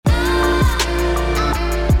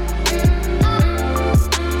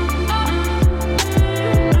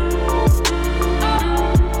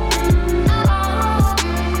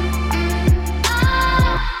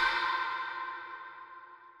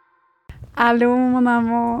Allô, mon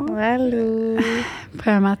amour. Allô.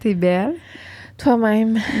 Vraiment, t'es belle.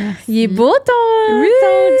 Toi-même. Merci. Il est beau ton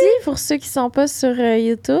dit. Pour ceux qui ne sont pas sur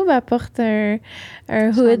YouTube, apporte un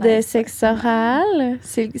hood sexe oral.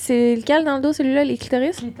 C'est lequel dans le dos, celui-là, les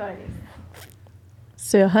clitoris? Clitoris.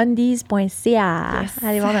 Sur hundies.ca. Yes.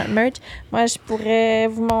 Allez voir notre merch. Moi, je pourrais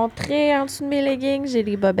vous montrer en dessous de mes leggings, j'ai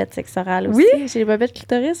des bobettes sexe orales aussi. Oui? J'ai des bobettes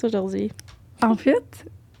clitoris aujourd'hui. En fait,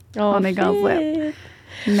 on est gazette.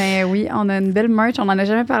 Mais oui, on a une belle merch. On n'en a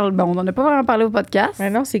jamais parlé. Bon, on n'en a pas vraiment parlé au podcast. Mais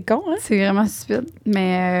non, c'est con, hein? C'est vraiment stupide.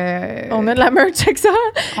 Mais. On a de la merch avec ça.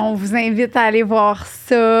 On vous invite à aller voir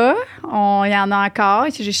ça. Il y en a encore.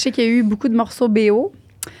 Je sais qu'il y a eu beaucoup de morceaux BO.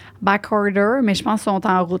 Backorder, mais je pense qu'ils sont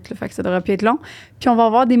en route, là, fait que ça devrait plus être long. Puis on va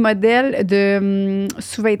avoir des modèles de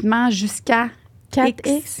sous-vêtements jusqu'à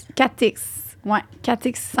 4X. 4X. Ouais,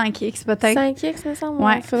 4X, 5X peut-être. 5X, me semble.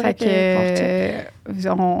 Ouais, fait que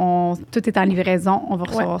tout est en livraison. On va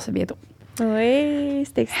recevoir ça bientôt. Oui,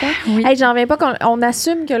 c'est excitant. Oui. Hey, j'en reviens pas qu'on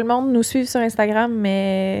assume que le monde nous suive sur Instagram,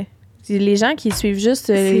 mais les gens qui suivent juste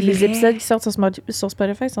les épisodes qui sortent sur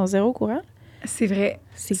Spotify sont zéro au courant. C'est vrai.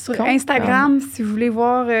 C'est sur con, Instagram, si vous voulez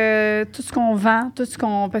voir tout ce qu'on vend, tout ce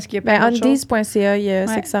qu'on... Parce qu'il y a plein d'autres choses. Undies.ca, il y a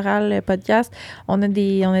Sexe Oral podcast. On a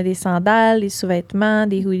des sandales, des sous-vêtements,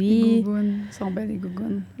 des hoodies. Les gougounes. Ils sont belles, les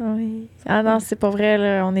gougounes. Oui. Ah non, c'est pas vrai,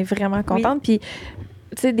 là. On est vraiment contente. Puis, tu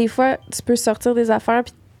sais, des fois, tu peux sortir des affaires.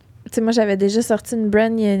 Puis, tu sais, moi, j'avais déjà sorti une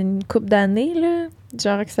brand il y a une couple d'années, là.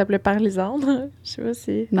 Genre qui s'appelait Parlysandre. Je sais pas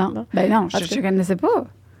si... Non. Ben non, je connaissais pas.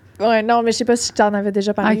 Ouais, non, mais je sais pas si je t'en avais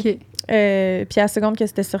déjà parlé. OK. Puis à la seconde que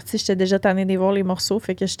c'était sorti, j'étais déjà tannée de voir les morceaux,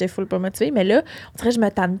 fait que j'étais full pas motivée. Mais là, on dirait que je me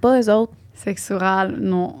tanne pas, eux autres. Sexe oral,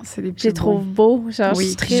 non, c'est les plus Je les trouve beaux. Genre,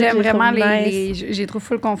 oui, j'aime vraiment j'ai trouvé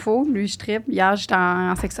full confort. Lui, je trippe. Hier, j'étais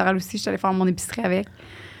en sexe oral aussi. J'étais allée faire mon épicerie avec.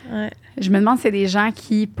 Ouais. Je me demande si c'est des gens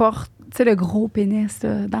qui portent, tu sais, le gros pénis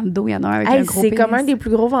là, dans le dos. Il y en a un avec un gros pénis. C'est comme un des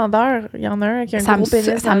plus gros vendeurs. Il y en a un avec un gros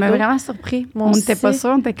pénis. Ça m'a vraiment surpris. Moi on n'était pas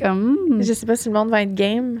sûrs. On était comme... Je sais pas si le monde va être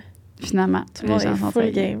game. Finalement. Tout le monde est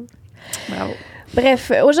full game. Bravo.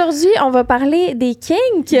 Bref, aujourd'hui, on va parler des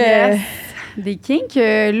kinks. Yes. Des kinks.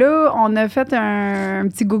 Là, on a fait un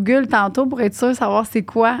petit Google tantôt pour être sûr de savoir c'est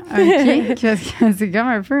quoi un kink. Parce que c'est comme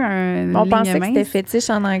un peu un. On pensait que c'était fétiche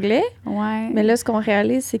en anglais. Ouais. Mais là, ce qu'on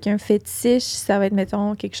réalise, c'est qu'un fétiche, ça va être,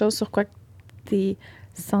 mettons, quelque chose sur quoi tu es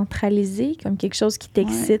centralisé, comme quelque chose qui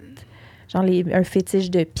t'excite. Ouais. Genre un fétiche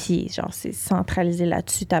de pied. Genre, c'est centralisé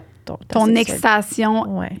là-dessus. Ton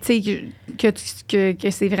excitation. Ouais. Tu sais, que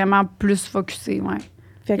c'est vraiment plus focusé. Ouais.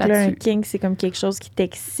 Fait que là, un kink, c'est comme quelque chose qui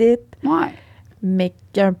t'excite. Ouais. Mais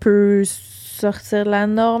un peu sortir de la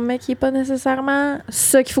norme, mais qui n'est pas nécessairement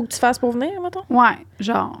ça qu'il faut que tu fasses pour venir, mettons. Ouais.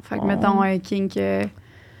 Genre, fait que mettons un kink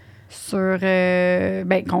sur.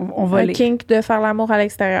 Ben, qu'on va un kink de faire l'amour à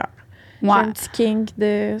l'extérieur. Ouais. J'ai un petit kink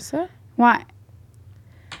de ça. Ouais.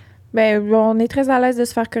 Ben, on est très à l'aise de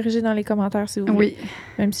se faire corriger dans les commentaires, si vous voulez. Oui.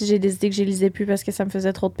 Même si j'ai décidé que je lisais plus parce que ça me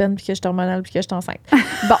faisait trop de peine puis que j'étais hormonale puis que j'étais enceinte.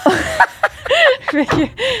 Bon. Fait que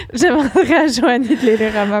je demanderai à Joanie de les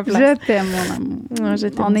lire à ma place. Je t'aime, mon amour. Non, je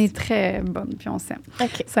t'aime on aussi. est très bonnes puis on s'aime.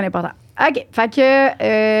 OK. C'est important. OK. Fait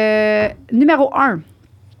que, numéro 1,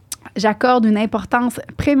 j'accorde une importance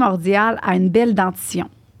primordiale à une belle dentition.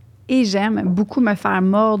 Et j'aime beaucoup me faire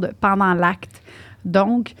mordre pendant l'acte.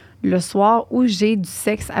 Donc, le soir où j'ai du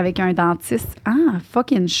sexe avec un dentiste,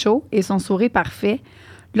 fucking chaud et son sourire parfait,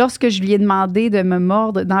 lorsque je lui ai demandé de me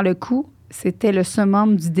mordre dans le cou, c'était le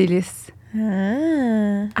summum du délice.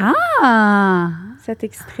 Ah! Ça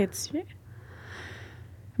t'exciterait-tu?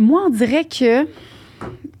 Moi, on dirait que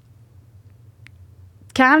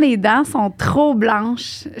quand les dents sont trop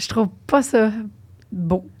blanches, je trouve pas ça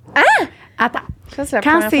beau. Ah! Attends. Ça, c'est la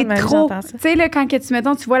quand c'est trop, tu sais, là, quand tu,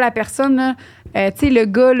 mettons, tu vois la personne, là, tu sais, le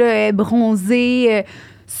gars, là, est bronzé,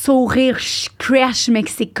 sourire crash, mais que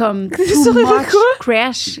c'est comme too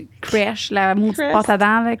much crash, la maudite pâte à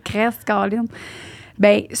dents, là, crèche, Caroline.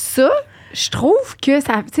 Ben, ça, je trouve que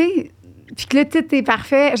ça, tu sais, puis que là, tout est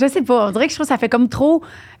parfait. Je sais pas, on dirait que je trouve que ça fait comme trop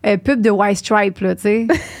pub de White Stripe, là, tu sais.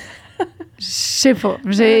 Je sais pas.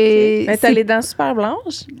 Okay. Mais t'as les dents super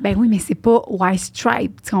blanches? Ben oui, mais c'est pas White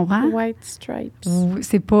Stripe, tu comprends? White Stripes.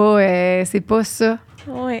 C'est pas ça.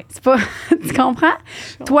 Oui. C'est pas... tu comprends?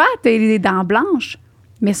 Toi, t'as les dents blanches,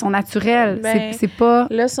 mais sont naturelles. Ben, c'est pas...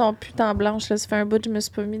 Là, elles sont plus tant blanches. Là. Ça fait un bout que je me suis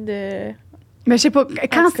pas mis de... Mais je sais pas.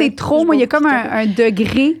 Quand c'est trop, moi, il y a comme un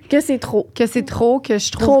degré... Que c'est trop. Que c'est trop, que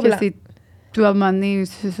je trouve trop que blanc. c'est... Tu vas mener,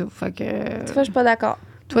 c'est ça. Fait que... Tu vois, je suis pas d'accord.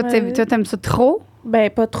 Toi, t'aimes ça trop?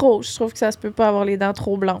 Ben, pas trop. Je trouve que ça se peut pas avoir les dents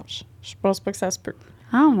trop blanches. Je pense pas que ça se peut.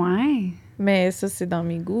 Ah, ouais. Mais ça, c'est dans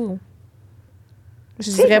mes goûts.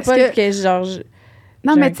 Je dirais pas que genre...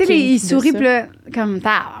 Non, mais tu sais, il sourit, ça. puis là, comme,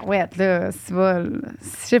 ouais, là, c'est pas, je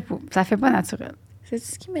sais pas, ça fait pas naturel. C'est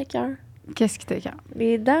ce qui m'écoeure. Qu'est-ce qui t'écoeure?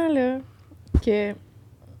 Les dents, là, que...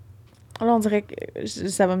 Là, on dirait que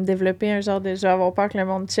ça va me développer un genre de... Je vais avoir peur que le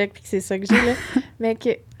monde check puis que c'est ça que j'ai, là. Mais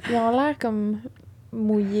qu'ils ont l'air comme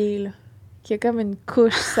mouillés, là. Qu'il y a comme une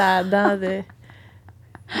couche sur la dent de...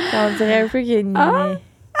 On dirait un peu qu'il y a une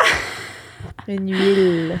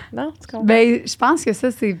huile. Non, tu comprends? Ben, je pense que ça,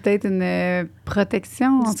 c'est peut-être une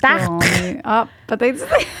protection. En tout cas, peut-être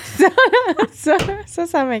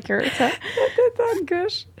ça m'écoeure, ça. peut-être une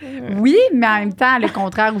couche. Oui, mais en même temps, le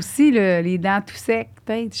contraire aussi, les dents tout secs,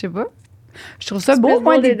 peut-être, je sais pas. Je trouve ça beau,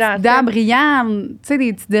 moi, des petites dents brillantes. Tu sais,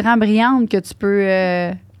 des petites dents brillantes que tu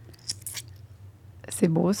peux... C'est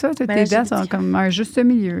beau, ça. Tes dents sont comme un juste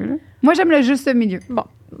milieu. Là. Moi, j'aime le juste milieu. Bon,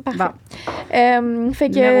 parfait. Fait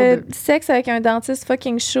que sexe avec un dentiste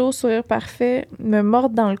fucking chaud, sourire parfait, me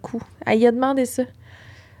morde dans le cou. Elle y a demandé ça.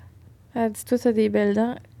 Elle dit, toi, t'as des belles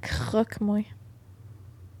dents. Croque-moi.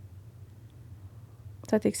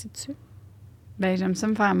 Ça t'excite-tu? Ben, j'aime ça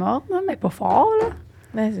me faire mordre, là, mais pas fort, là.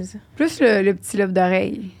 Ben, c'est ça. Plus le petit lobe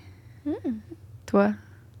d'oreille. Toi?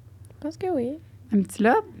 Je pense que oui. Un petit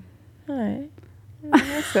lobe? Ouais.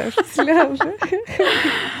 Ça, petit lobe.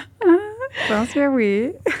 Je pense que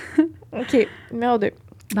oui. OK, numéro 2.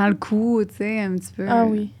 Dans le cou, tu sais, un petit peu. Ah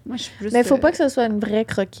oui. Moi, je suis plus... Mais il faut pas que ce soit une vraie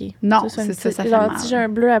croquée. Non, c'est ça, ça fait genre, mal. si j'ai un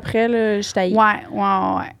bleu après, là, je taille. Ouais.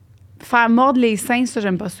 Faire mordre les seins, ça,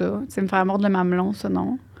 j'aime pas ça. Tu sais, me faire mordre le mamelon, ça,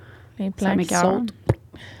 non. L'implant qui saute.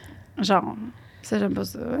 Genre, ça, j'aime pas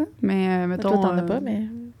ça. Mais, mettons... Toi, t'en as pas, mais...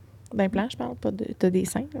 D'implant, je parle pas de... T'as des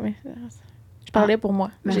seins, mais... Je parlais pour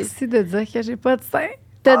moi. Merci de dire que j'ai pas de seins.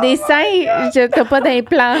 T'as des seins, t'as pas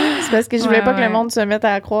d'implant. C'est parce que je voulais pas que le monde se mette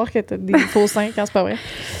à croire que t'as des faux seins quand c'est pas vrai.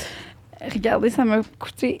 Regardez, ça m'a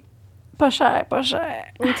coûté pas cher.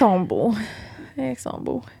 Ils sont beaux. Ils sont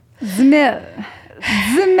beaux. 10 000.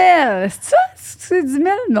 10 000. C'est ça? C'est 10 000?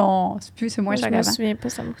 Non, c'est moins cher qu'avant. Je me souviens pas,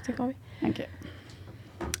 ça m'a coûté combien? OK.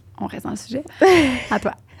 On reste dans le sujet. À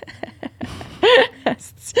toi.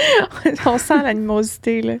 On sent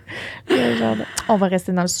l'animosité, là. Genre de... On va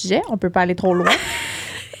rester dans le sujet. On peut pas aller trop loin.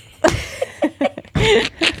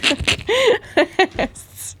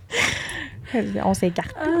 On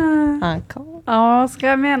s'écarte. Encore. On se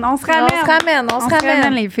ramène. On se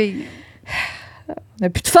ramène, les filles. On n'a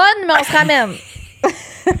plus de fun, mais on se ramène.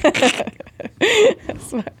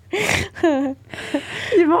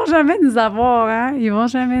 Ils vont jamais nous avoir, hein? Ils vont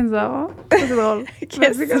jamais nous avoir. Ça, c'est drôle.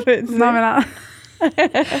 Qu'est-ce que tu veux dire? Non, mais non.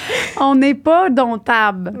 On n'est pas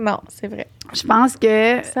domptable. Non, c'est vrai. Je pense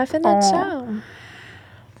que... Ça fait notre charme.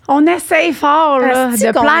 On essaye fort, là,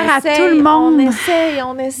 de plaire à tout le monde.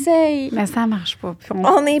 On essaye. Mais ça marche pas.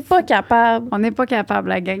 On n'est pas capable. On n'est pas capable,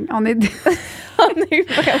 la gang. On est vraiment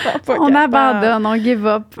pas capable. On abandonne, on give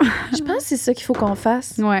up. Je pense que c'est ça qu'il faut qu'on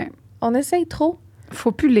fasse. Ouais. On essaye trop.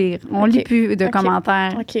 Faut plus lire. On lit plus de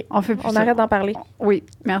commentaires. OK. On fait plus on ça. arrête d'en parler. Oui,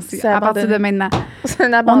 merci. C'est à partir de maintenant. C'est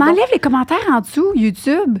un abandon. On enlève les commentaires en dessous,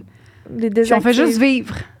 YouTube. Puis on fait juste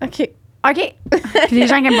vivre. OK. Puis les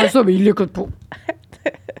gens qui aiment pas ça, mais ils l'écoutent pas.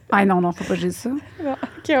 Ah non, faut pas dire ça. Non.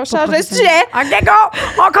 OK, on change de sujet. OK, go!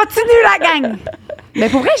 On continue, la gang! Mais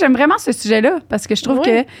pour vrai, j'aime vraiment ce sujet-là parce que je trouve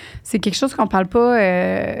que c'est quelque chose qu'on parle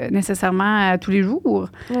pas nécessairement tous les jours.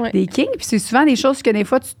 Ouais. Des kinks. Puis c'est souvent des choses que des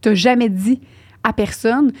fois, tu t'as jamais dit à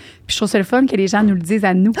personne. Puis je trouve ça le fun que les gens nous le disent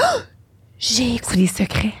à nous. J'ai C'est des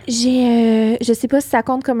secrets. je sais pas si ça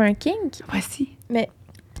compte comme un kink, Voici. mais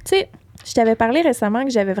tu sais, je t'avais parlé récemment que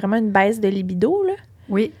j'avais vraiment une baisse de libido, là.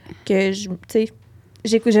 Oui. Que tu sais,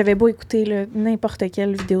 j'avais beau écouter là, n'importe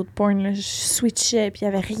quelle vidéo de porn, là, je switchais, puis il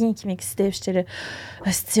n'y avait rien qui m'excitait. J'étais là,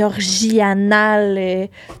 hostie, orgie anale,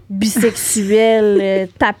 bisexuelle,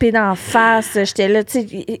 tapée d'en face. J'étais là, tu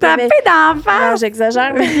sais. Tapée d'en face? Non,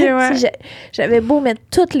 j'exagère, mais ouais. j'avais beau mettre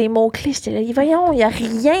tous les mots-clés. J'étais là, voyons, il n'y a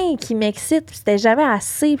rien qui m'excite. Puis c'était jamais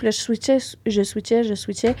assez. Puis là, je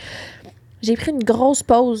switchais. J'ai pris une grosse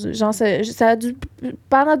pause. Genre, ça a dû.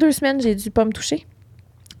 Pendant 2 semaines, j'ai dû pas me toucher.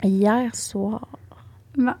 Hier soir.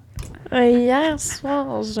 Non. Hier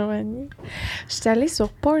soir, Joanie, j'étais allée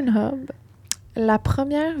sur Pornhub. La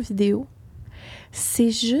première vidéo,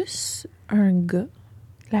 c'est juste un gars.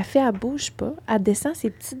 La fille, elle bouge pas. Elle descend ses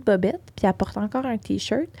petites bobettes, puis elle porte encore un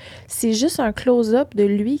T-shirt. C'est juste un close-up de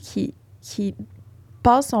lui qui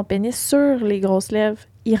passe son pénis sur les grosses lèvres.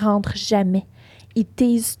 Il rentre jamais. Il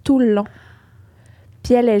tease tout le long.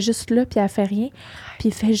 Puis elle est juste là, puis elle fait rien. Puis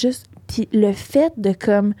il fait juste... Puis le fait de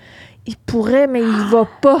comme... Il pourrait, mais il va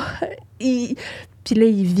pas. Puis là,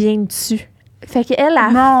 il vient dessus. Fait qu'elle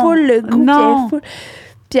a full le goût. Non.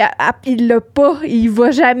 Puis il l'a pas. Il va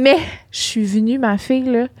jamais. Je suis venue, ma fille,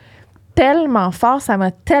 là. tellement fort, ça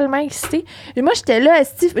m'a tellement excitée. Et moi, j'étais là,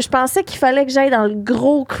 je pensais qu'il fallait que j'aille dans le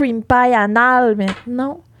gros cream pie anal, mais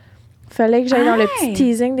non. Il fallait que j'aille dans le petit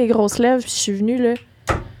teasing des grosses lèvres, puis je suis venue, là.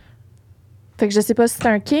 Fait que je sais pas si c'est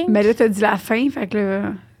un kink. Mais là, t'as dit la fin, fait que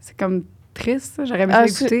là, c'est comme triste, ça. J'aurais aimé ça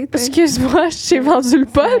écouter. Excuse-moi, j'ai vendu le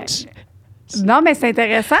punch. Non, mais c'est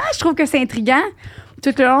intéressant. Je trouve que c'est intriguant.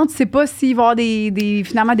 Tout le long, tu sais pas s'il va y avoir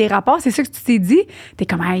finalement des rapports. C'est ça que tu t'es dit. T'es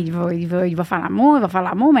comme, il va faire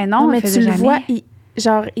l'amour, mais non, mais tu le vois, il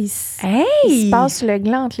se passe le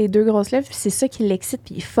gland entre les deux grosses lèvres, puis c'est ça qui l'excite,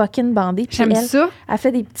 puis il est fucking bandé. J'aime ça. Elle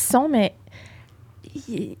fait des petits sons, mais...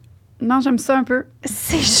 Non, j'aime ça un peu.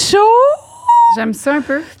 C'est chaud! J'aime ça un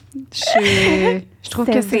peu. Je trouve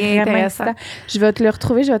que c'est intéressant. Je vais te le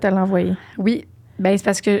retrouver, je vais te l'envoyer. Oui. Ben c'est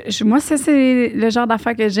parce que moi, ça, c'est le genre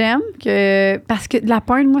d'affaires que j'aime. Parce que de la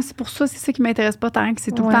porn, moi, c'est pour ça, c'est ça qui m'intéresse pas tant, que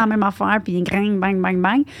c'est tout le temps la même affaire, puis bang, bang, bang,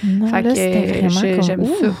 bang. Non, fait là, que j'aime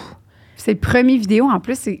ça. C'est le premier vidéo, en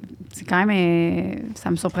plus, c'est quand même...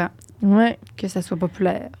 ça me surprend que ça soit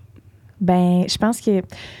populaire. Ben, je pense que...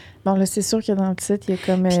 Bon, là, c'est sûr que dans le titre, il y a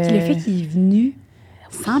comme... Puis le fait qu'il est venu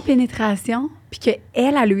sans pénétration, puis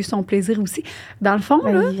qu'elle a eu son plaisir aussi. Dans le fond,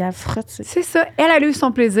 là... Il frotte. C'est ça. Elle a eu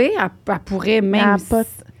son plaisir. Elle pourrait même...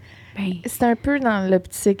 c'est un peu dans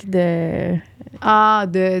l'optique de...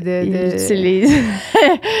 Il utilise.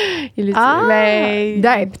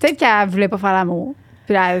 Peut-être qu'elle voulait pas faire l'amour.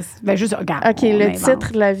 Puis là, juste, regarde. OK, le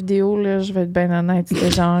titre de la vidéo, là, je vais être bien honnête,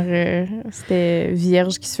 c'était genre... c'était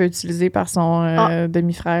Vierge qui se fait utiliser par son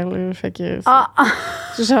demi-frère, là. Fait que...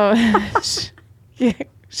 Genre...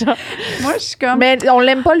 Moi, je suis comme... Mais on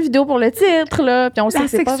l'aime pas, le vidéo, pour le titre, là. Puis on sait que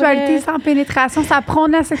c'est pas vrai. La sexualité sans pénétration, ça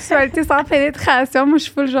prône la sexualité sans pénétration. Moi, je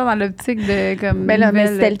suis full genre dans l'optique de... comme mais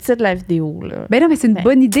c'était le titre de la vidéo, là. Ben non, mais c'est une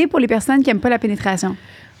bonne idée pour les personnes qui aiment pas la pénétration.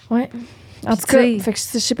 Ouais. En tout cas, fait que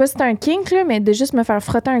je sais pas si c'est un kink, là, mais de juste me faire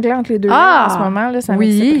frotter un gland entre les deux en ce moment, là, ça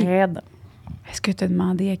m'excite raide. Est-ce que tu as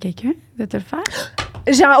demandé à quelqu'un de te le faire?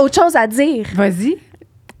 J'ai autre chose à dire. Vas-y.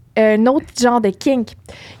 Un autre genre de kink.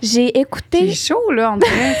 J'ai écouté... C'est chaud, là, on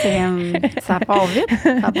dirait. Ça part vite.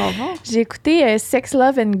 Ça part fort. J'ai écouté Sex,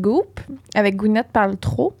 Love and Goop avec Gwyneth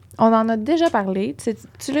Paltrow. On en a déjà parlé.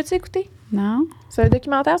 Tu l'as-tu écouté? Non. C'est un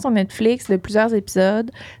documentaire sur Netflix de plusieurs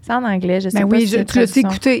épisodes. C'est en anglais, je sais pas. Oui, tu l'as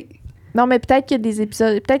écouté. Non, mais peut-être qu'il y a des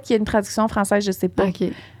épisodes... Peut-être qu'il y a une traduction française, je sais pas. OK.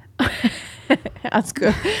 En tout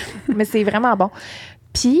cas. Mais c'est vraiment bon.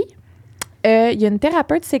 Puis... il y a une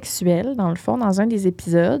thérapeute sexuelle, dans le fond, dans un des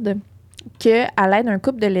épisodes, qu'elle aide un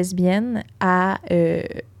couple de lesbiennes à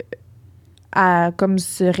comme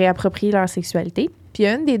se réapproprier leur sexualité. Puis il y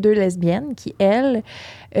a une des deux lesbiennes qui, elle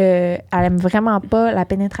aime vraiment pas la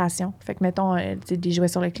pénétration. Fait que, mettons, des jouets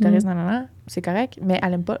sur le clitoris, non, c'est correct, mais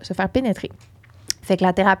elle aime pas se faire pénétrer. Fait que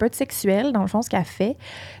la thérapeute sexuelle, dans le fond, ce qu'elle fait,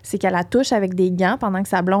 c'est qu'elle la touche avec des gants pendant que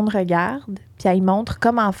sa blonde regarde, puis elle lui montre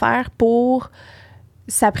comment faire pour...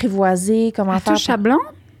 s'apprivoiser, comment faire... Elle touche sa blonde?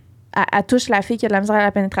 Elle touche la fille qui a de la misère à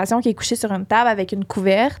la pénétration, qui est couchée sur une table avec une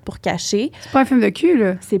couverte pour cacher. C'est pas un film de cul,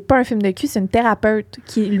 là? C'est pas un film de cul, c'est une thérapeute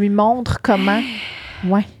qui lui montre comment...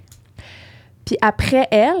 Ouais. Puis après,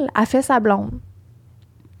 elle fait sa blonde.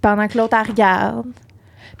 Pendant que l'autre, elle regarde.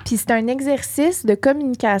 Puis c'est un exercice de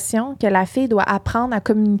communication que la fille doit apprendre à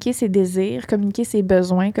communiquer ses désirs, communiquer ses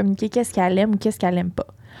besoins, communiquer qu'est-ce qu'elle aime ou qu'est-ce qu'elle aime pas.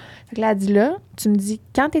 Fait que là, elle dit là, tu me dis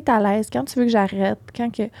quand t'es à l'aise, quand tu veux que j'arrête, Puis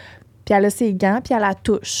elle a ses gants, puis elle la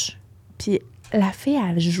touche. Puis la fille,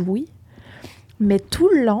 elle jouit. Mais tout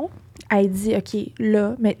le long, elle dit, OK,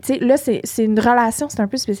 là... Mais tu sais, là, c'est une relation, c'est un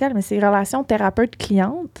peu spécial, mais c'est une relation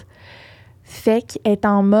thérapeute-cliente. Fait qu'elle est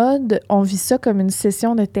en mode, on vit ça comme une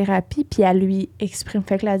session de thérapie, puis elle lui exprime.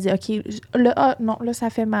 Fait que là, elle dit, OK, là, non, là, ça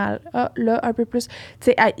fait mal. Là, un peu plus.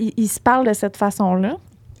 Tu sais, il se parle de cette façon-là.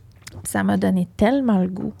 Ça m'a donné tellement le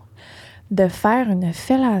goût de faire une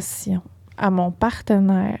fellation à mon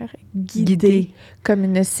partenaire guidé comme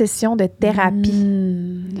une session de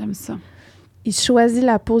thérapie. J'aime ça. Il choisit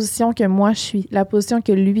la position que moi je suis, la position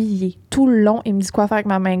que lui y est. Tout le long, il me dit quoi faire avec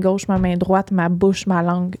ma main gauche, ma main droite, ma bouche, ma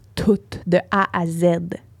langue, tout, de A à Z.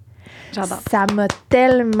 J'adore. Ça m'a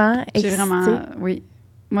tellement excitée. J'ai vraiment... Oui.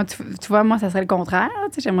 Moi, tu vois, moi, ça serait le contraire.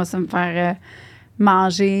 Tu sais, j'aimerais ça me faire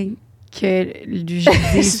manger que du jeu.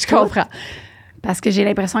 Je comprends. Parce que j'ai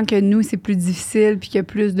l'impression que nous, c'est plus difficile puis qu'il y a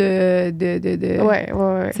plus de Ouais.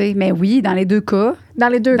 Tu sais, mais oui, dans les deux cas. Dans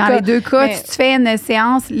les deux cas, mais... tu te fais une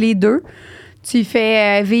séance, les deux. Tu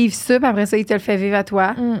fais vivre ça, puis après ça, il te le fait vivre à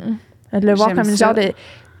toi. De le voir comme un genre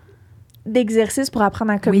d'exercice pour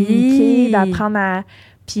apprendre à communiquer, d'apprendre à...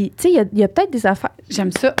 Puis, tu sais, il y a peut-être des affaires...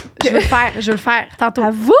 J'aime ça. Je veux le faire tantôt.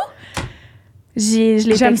 À vous? Je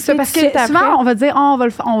l'ai J'aime texté ça parce tout de que suite souvent, après. on va dire,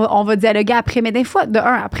 on va dialoguer après. Mais des fois, de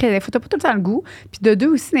un, après, des fois, t'as pas tout le temps le goût. Puis de deux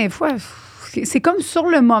aussi, des fois, c'est comme sur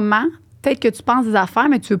le moment, peut-être que tu penses des affaires,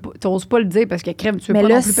 mais tu n'oses pas le dire parce que crème, tu veux Mais pas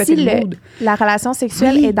là, non plus péter si le mood. la relation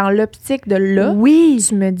sexuelle Oui. est dans l'optique de là, Oui.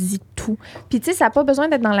 tu me dis tout. Puis tu sais, ça n'a pas besoin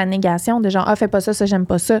d'être dans la négation de genre, ah, fais pas ça, j'aime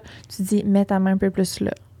pas ça. Tu dis, mets ta main un peu plus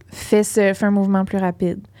là. Fais un mouvement plus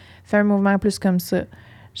rapide. Fais un mouvement plus comme ça.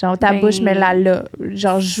 Genre, ta bouche, mets-la là.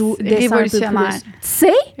 Genre, descends un peu plus. Tu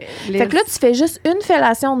sais? Fait que là, tu fais juste une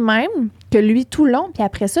fellation de même que lui tout le long, puis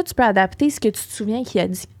après ça, tu peux adapter ce que tu te souviens qu'il a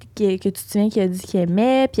dit qu'il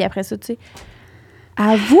aimait, puis après ça, tu sais.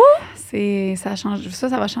 Avoue! Ça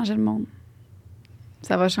va changer le monde.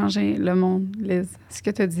 Ça va changer le monde, Liz. Ce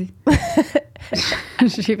que tu as dit.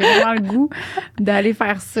 J'ai vraiment le goût d'aller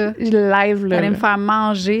faire ça. Je live, là. D'aller me faire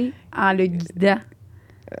manger en le guidant.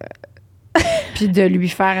 Puis de lui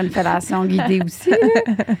faire une fellation guidée aussi. Là.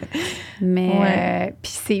 Mais,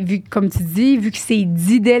 puis c'est comme tu dis, vu que c'est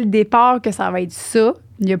dit dès le départ que ça va être ça,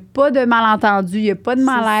 il n'y a pas de malentendu, il n'y a pas de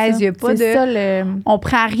malaise, il n'y a pas de... Ça, On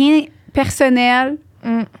prend rien personnel, tu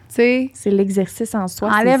sais. C'est l'exercice en soi.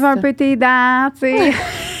 Enlève un peu tes dents, tu sais.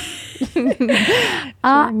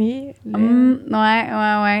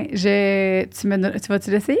 Ouais. Tu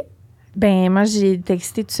vas-tu l'essayer? Ben moi, j'ai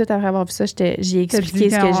texté tout de suite après avoir vu ça. J'ai expliqué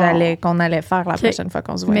qu'on allait faire la prochaine fois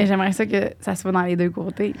qu'on se voit. Mais j'aimerais ça que ça soit dans les deux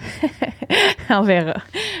côtés. On verra.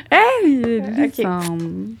 Hey!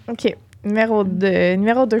 OK. Numéro 2.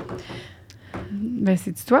 Ben,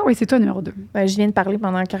 c'est toi? Oui, c'est toi, numéro 2. Ben, je viens de parler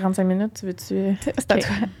pendant 45 minutes. Tu veux-tu... C'est à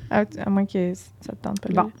toi. À moins que ça te tente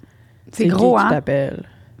pas. Bon. C'est gros, qui hein? t'appelle?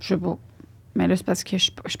 Je sais pas. Mais là, c'est parce que je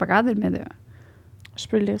suis pas capable de le mettre. Je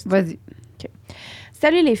peux le lire. Vas-y. OK.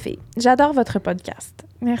 Salut les filles. J'adore votre podcast.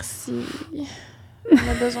 Merci. On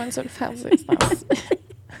a besoin de se le faire dire, ce temps-ci.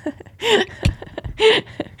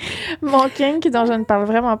 Mon kink, dont je ne parle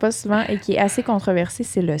vraiment pas souvent et qui est assez controversé,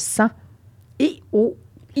 c'est le sang.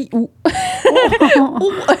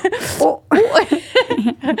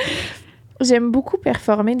 J'aime beaucoup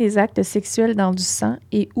performer des actes sexuels dans du sang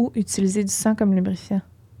et ou utiliser du sang comme lubrifiant.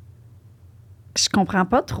 Je comprends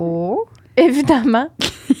pas trop. Évidemment,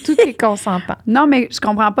 tout est consentant. Non, mais je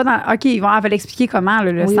comprends pas. OK, elle va l'expliquer comment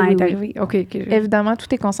le sang est arrivé. OK. Évidemment, tout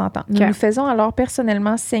est consentant. Nous nous faisons alors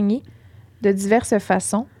personnellement saigner de diverses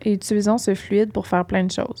façons et utilisons ce fluide pour faire plein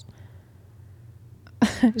de choses.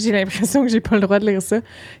 J'ai l'impression que j'ai pas le droit de lire ça,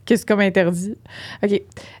 que c'est comme interdit. OK.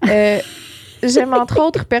 J'aime entre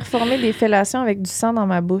autres performer des fellations avec du sang dans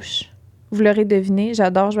ma bouche. Vous l'aurez deviné,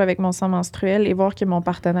 j'adore jouer avec mon sang menstruel et voir que mon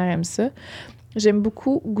partenaire aime ça. J'aime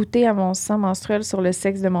beaucoup goûter à mon sang menstruel sur le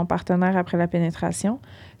sexe de mon partenaire après la pénétration.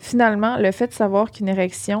 Finalement, le fait de savoir qu'une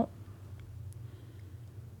érection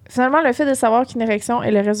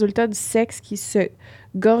est le résultat du sexe qui se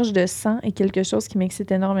gorge de sang est quelque chose qui m'excite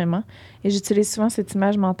énormément. Et j'utilise souvent cette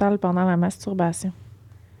image mentale pendant la masturbation.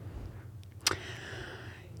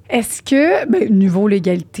 Est-ce que, niveau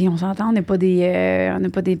légalité, on s'entend, on n'est pas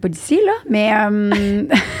des policiers, là, mais...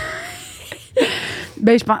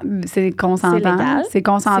 je pense c'est consentant. C'est légal. C'est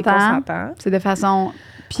consentant. C'est de façon...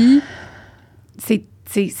 Puis, c'est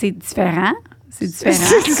différent. C'est différent.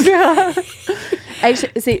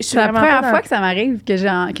 C'est la première fois que ça m'arrive que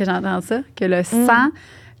j'entends ça, que le sang...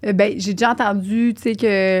 j'ai déjà entendu, tu sais,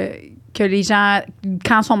 que les gens,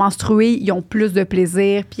 quand ils sont menstrués, ils ont plus de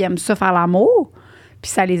plaisir puis ils aiment ça faire l'amour, puis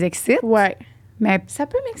ça les excite. Ouais. Mais ça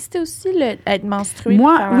peut m'exciter aussi, être menstruée.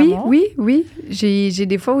 Moi, oui. J'ai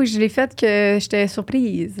des fois où je l'ai fait que j'étais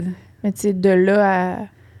surprise. Mais tu sais, de là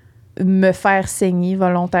à me faire saigner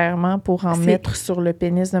volontairement pour en mettre sur le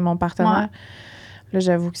pénis de mon partenaire, là,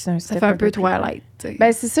 j'avoue que c'est un step. Ça fait un peu Twilight.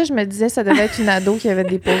 Ben, c'est ça, je me disais, ça devait être une ado qui avait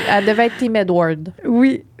des pauvres. Elle devait être Team Edward.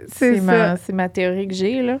 Oui, c'est ça. C'est ma théorie que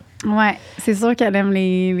j'ai, là. Ouais, c'est sûr qu'elle aime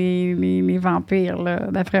les vampires, là,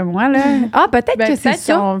 d'après moi, là. Peut-être que c'est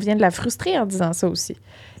ça. On vient de la frustrer en disant ça aussi.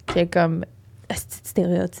 Qui est comme, c'est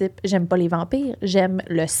stéréotype, j'aime pas les vampires, j'aime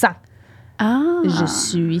le sang. Je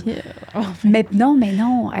suis... Mais non.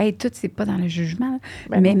 Hey, tout, c'est pas dans le jugement.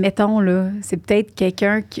 Mais mettons, là, c'est peut-être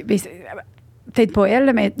quelqu'un qui... Peut-être pas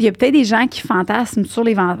elle, mais il y a peut-être des gens qui fantasment sur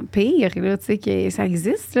les vampires, là, tu sais, que ça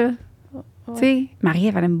existe, là. Tu sais,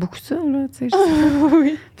 Marie-Ève, elle aime beaucoup ça, là, tu sais.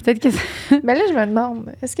 Oui. Peut-être que... Mais là, je me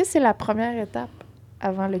demande, est-ce que c'est la première étape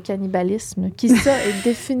avant le cannibalisme? Qui, ça, est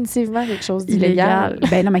définitivement quelque chose d'illégal.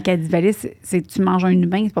 Non, mais cannibalisme, c'est tu manges un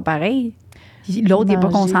humain, c'est pas pareil. L'autre n'est pas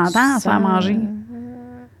consentant à se faire manger.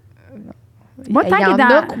 Moi, tant qu'il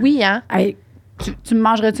que oui, hein? Hey, tu me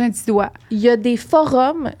mangerais-tu un petit doigt? Il y a des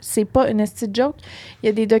forums, c'est pas une esti joke, il y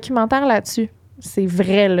a des documentaires là-dessus. C'est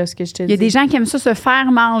vrai, là, ce que je te dis. Il y a des gens qui aiment ça se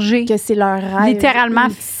faire manger. Que c'est leur rêve littéralement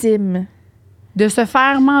ultime. De se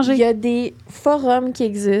faire manger. Il y a des forums qui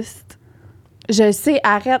existent. Je sais,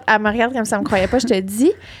 arrête, elle me regarde comme ça, elle me croyait pas, je te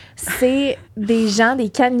dis. C'est des gens, des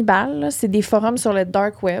cannibales, là, c'est des forums sur le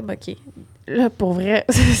dark web, OK? Là, pour vrai,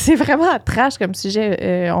 c'est vraiment trash comme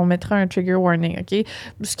sujet. On mettra un trigger warning, OK?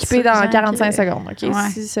 Skipper dans 45 secondes, OK? Ouais.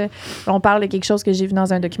 Si on parle de quelque chose que j'ai vu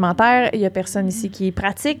dans un documentaire, il y a personne ici qui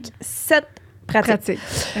pratique. Cette pratique.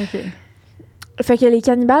 OK. Fait que les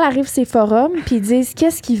cannibales arrivent sur ces forums, puis ils disent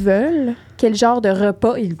qu'est-ce qu'ils veulent, quel genre de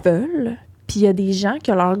repas ils veulent. Puis il y a des gens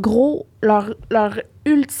que leur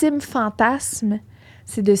ultime fantasme,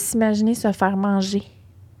 c'est de s'imaginer se faire manger.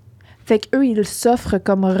 Fait qu'eux, ils s'offrent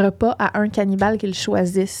comme repas à un cannibale qu'ils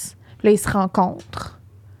choisissent. Là, ils se rencontrent.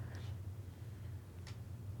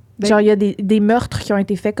 Genre, il y a des meurtres qui ont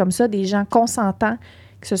été faits comme ça, des gens consentants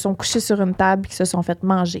qui se sont couchés sur une table et qui se sont fait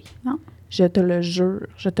manger. Non. Je te le jure.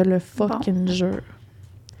 Je te le fucking jure.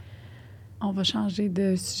 On va changer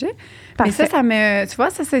de sujet. Parfait. Mais ça me... Tu vois,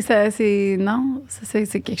 c'est non,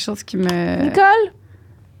 c'est quelque chose qui me... Nicole?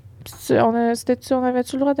 On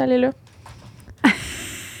avait-tu le droit d'aller là?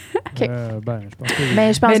 OK. Je pense que...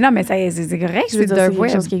 Ben, je pense Mais non, mais c'est correct. je veux dire, de c'est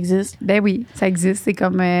quelque chose qui existe. Ben oui, ça existe. C'est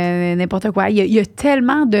comme n'importe quoi. Il y a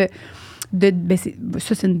tellement de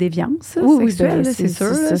ça, c'est une déviance sexuelle, ben, c'est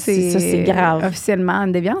sûr. Ça, c'est grave. Officiellement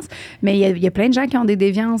une déviance. Mais il y a plein de gens qui ont des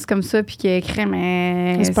déviances comme ça puis qui écrivent,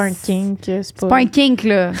 mais... C'est pas un kink. C'est pas un kink,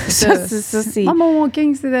 là. Ça, c'est... Moi, mon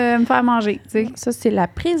kink, c'est de me faire manger, tu sais. Ça, c'est la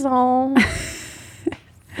prison.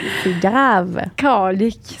 C'est grave.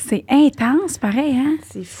 Calique. C'est intense, pareil, hein?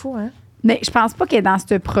 C'est fou, hein? Mais je pense pas qu'elle est dans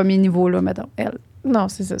ce premier niveau-là, mettons, elle. Non,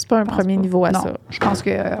 c'est ça. C'est pas un premier niveau à non, ça. je pense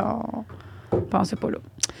que... on pensait pas là.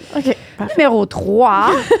 OK. Parfait. Numéro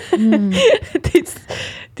 3.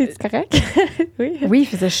 T'es-tu correct? Oui. Oui, il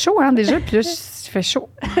faisait chaud, hein, déjà. Puis là, il fait chaud.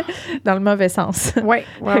 Dans le mauvais sens. Oui.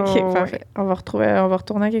 OK, parfait. On va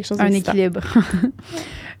retourner à quelque chose Un d'excitant. équilibre.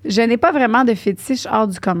 Je n'ai pas vraiment de fétiche hors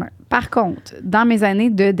du commun. Par contre, dans mes années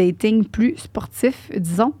de dating plus sportif,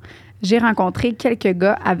 disons, j'ai rencontré quelques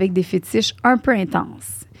gars avec des fétiches un peu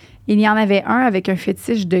intenses. Il y en avait un avec un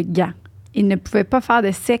fétiche de gants. Il ne pouvait pas faire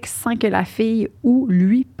de sexe sans que la fille ou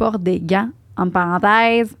lui porte des gants, entre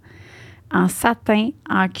parenthèses, en satin,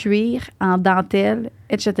 en cuir, en dentelle,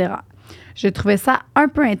 etc. Je trouvais ça un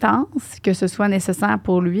peu intense que ce soit nécessaire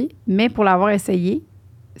pour lui, mais pour l'avoir essayé,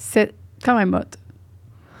 c'est quand même hot.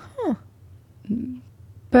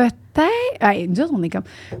 Peut-être... Hey, nous autres, on est comme...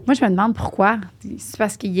 Moi, je me demande pourquoi. C'est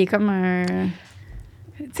parce qu'il est comme un...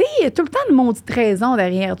 Tu sais, il y a tout le temps une maudite raison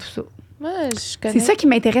derrière tout ça. Moi, je connais. C'est ça qui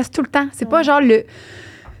m'intéresse tout le temps. C'est pas genre le...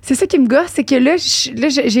 C'est ça qui me gosse, c'est que là,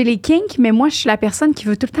 j'ai les kinks, mais moi, je suis la personne qui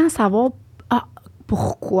veut tout le temps savoir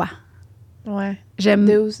pourquoi. Ouais.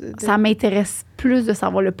 Ça m'intéresse plus de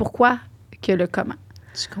savoir le pourquoi que le comment.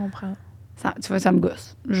 Je comprends. Tu vois, ça me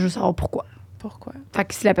gosse. Je veux savoir pourquoi. Pourquoi? Fait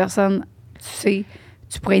que si la personne, tu sais,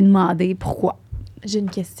 tu pourrais demander pourquoi. J'ai une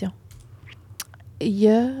question. Il y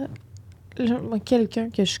a quelqu'un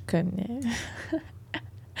que je connais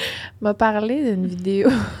m'a parlé d'une vidéo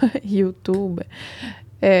YouTube.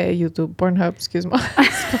 Pornhub, excuse-moi.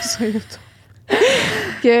 C'est pas sur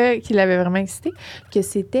YouTube. Qui l'avait vraiment excité. Que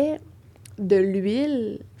c'était de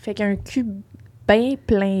l'huile. Fait qu'un cube bien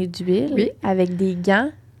plein d'huile avec des gants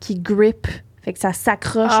qui grippent. Fait que ça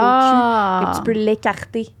s'accroche au cul. Fait que tu peux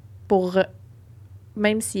l'écarter pour...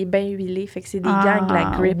 Même s'il est bien huilé. Fait que c'est des gants avec de la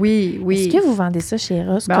grip. Oui. Est-ce que vous vendez ça chez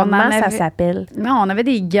Ross? Ben, comment ça s'appelle? Non, on avait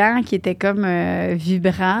des gants qui étaient comme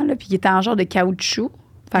vibrants, là, puis qui étaient en genre de caoutchouc.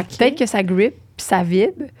 Fait que peut-être que ça grippe, puis ça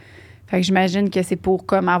vibre. Fait que j'imagine que c'est pour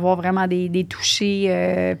comme avoir vraiment des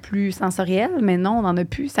touchés plus sensoriels. Mais non, on n'en a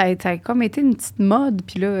plus. Ça a comme été une petite mode.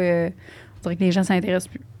 Puis là, on dirait que les gens ne s'intéressent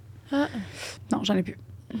plus. Ah. Non, j'en ai plus.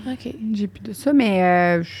 OK. J'ai plus de ça,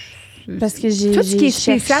 mais... Parce que j'ai tout ce qui est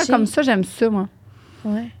spécial cherché. comme ça, j'aime ça, moi.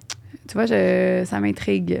 Ouais. Tu vois, ça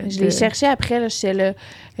m'intrigue. Je l'ai cherché après, là, chez le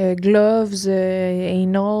gloves,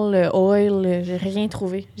 anal, oil. J'ai rien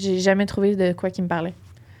trouvé. J'ai jamais trouvé de quoi qui me parlait.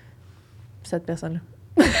 Cette personne-là.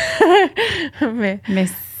 mais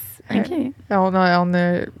OK. On a en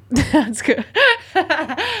tout cas.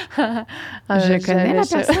 Je connais la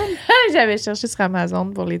personne. J'avais cherché sur Amazon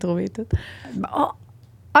pour les trouver toutes. Bon.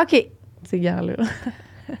 OK. Ces gars-là.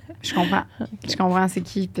 Je comprends. Je comprends c'est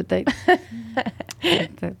qui, peut-être.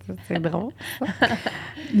 C'est drôle. Ça.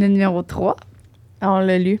 Le numéro 3. On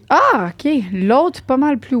l'a lu. Ah, OK. L'autre, pas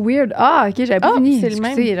mal plus weird. Ah, OK, j'avais pas fini. C'est le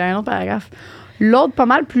même. Il y a un autre paragraphe. L'autre, pas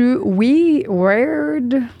mal plus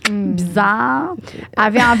weird, bizarre,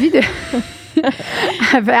 avait envie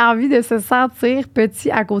de se sentir petit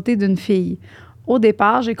à côté d'une fille. Au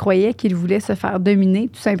départ, je croyais qu'il voulait se faire dominer,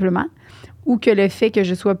 tout simplement, ou que le fait que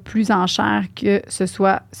je sois plus en chair que ce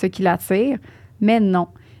soit ce qui l'attire. Mais non,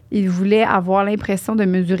 il voulait avoir l'impression de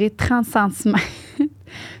mesurer 30 cm.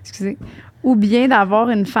 Excusez. Ou bien d'avoir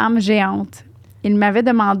une femme géante. Il m'avait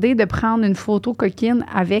demandé de prendre une photo coquine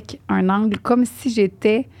avec un angle comme si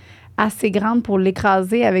j'étais assez grande pour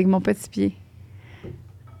l'écraser avec mon petit pied.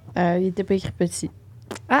 Il était pas écrit petit.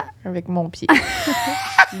 Ah! Avec mon pied.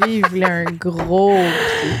 Lui, il voulait un gros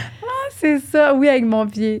pied. Ah, c'est ça, oui, avec mon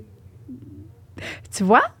pied. Tu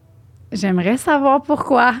vois? J'aimerais savoir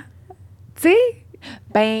pourquoi. Tu sais?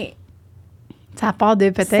 Ben, ça part de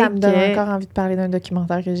peut-être ça me donne encore envie de parler d'un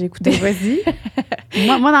documentaire que j'ai écouté. Vas-y.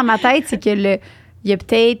 moi, dans ma tête, c'est que il a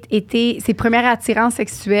peut-être été ses premières attirances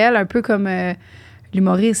sexuelles, un peu comme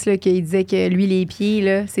l'humoriste là, qui disait que lui, les pieds,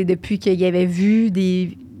 là, c'est depuis qu'il avait vu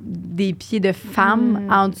des pieds de femmes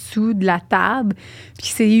en dessous de la table.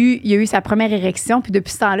 Puis il a eu sa première érection. Puis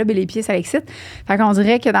depuis ce temps-là, ben, les pieds, ça l'excite. Fait qu'on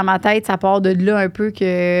dirait que dans ma tête, ça part de là un peu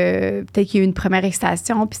que peut-être qu'il y a eu une première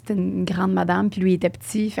excitation. Puis c'était une grande madame. Puis lui, il était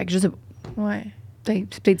petit. Fait que je sais pas. Ouais.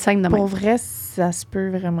 C'est peut-être simple de même. Pour vrai, ça se peut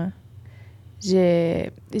vraiment.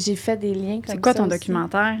 J'ai fait des liens comme ça. C'est quoi ton aussi.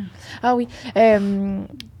 Documentaire? Ah oui.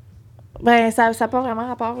 Ben, ça n'a pas vraiment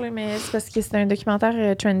rapport, là, mais c'est parce que c'est un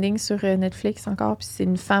documentaire trending sur Netflix encore. Puis c'est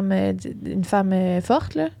une femme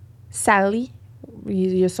forte, là. Sally.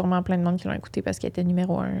 Il y a sûrement plein de monde qui l'ont écouté parce qu'elle était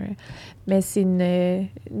numéro 1. Mais c'est une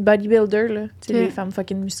bodybuilder, là. Tu sais, les femmes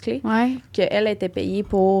fucking musclées. Ouais. Qu'elle était payée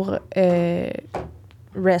pour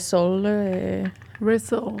wrestle, là.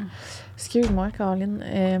 Wrestle. Excuse-moi,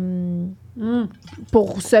 Caroline.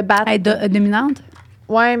 Pour se battre. Elle est dominante?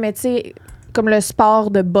 Ouais, mais tu sais, comme le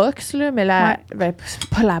sport de boxe, là, mais ben, c'est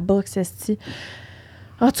pas la boxe, esti.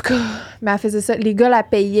 En tout cas, mais elle faisait ça. Les gars la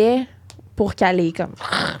payaient pour qu'elle ait comme...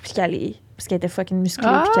 Puis qu'elle ait... Parce qu'elle était fucking musclée.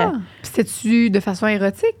 Ah! Puis c'était-tu de façon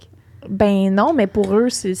érotique? Ben non, mais pour eux,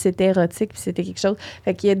 c'était érotique puis c'était quelque chose.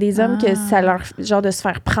 Fait qu'il y a des hommes que ça leur... Genre de se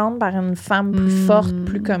faire prendre par une femme plus forte,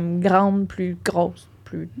 plus comme grande, plus grosse,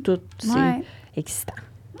 plus toute. C'est excitant.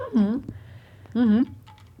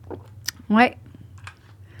 Ouais.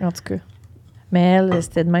 En tout cas. Mais elle,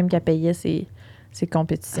 c'était de même qu'elle payait ses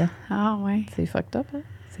compétitions. Ah ouais. C'est fucked up, hein?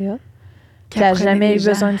 C'est hot. Qu'elle n'a jamais eu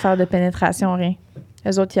besoin de faire de pénétration, rien.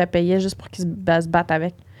 Les autres, ils la payaient juste pour qu'ils se battent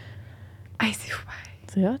avec. Hey, c'est fou.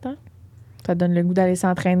 C'est hot, hein? Ça te donne le goût d'aller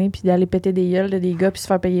s'entraîner puis d'aller péter des gueules de des gars puis se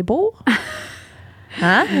faire payer pour?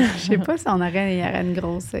 Hein? Je sais pas si on aurait une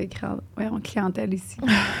grosse clientèle ici.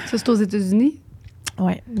 Ça, c'est aux États-Unis?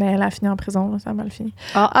 Oui, mais elle a fini en prison, là, ça a mal fini.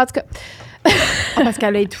 Ah. En tout cas. Parce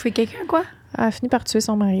qu'elle a étouffé quelqu'un, quoi? Elle a fini par tuer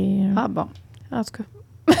son mari. Ah bon. En tout cas.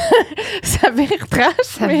 Ça vire trash,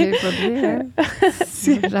 ça mais... pas bien. Hein?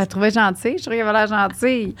 Je la trouvais gentille. Je trouvais qu'elle avait l'air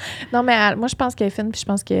gentille. Non, mais moi, je pense qu'elle est fine, puis je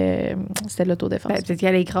pense que c'était de l'autodéfense. Peut-être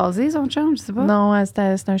qu'elle a écrasé son chum, je sais pas. Non,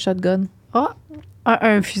 c'était un shotgun. Ah!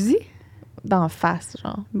 Un fusil? D'en face,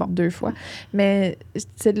 genre. Bon. 2 fois. Mais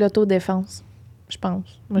c'est de l'autodéfense, je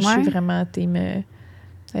pense. Moi, je suis vraiment team... elle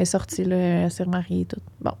est sortie, là, elle s'est remariée et tout.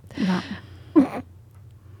 Bon.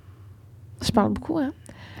 Je parle beaucoup, hein?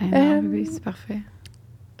 Ben non, oui, c'est parfait.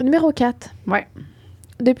 Numéro 4. Ouais.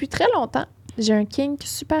 Depuis très longtemps, j'ai un kink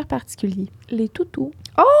super particulier. Les toutous.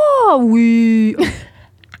 Oh oui!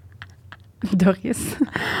 Doris.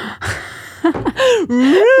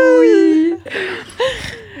 Oui!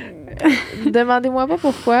 Demandez-moi pas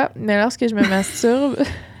pourquoi, mais lorsque je me masturbe...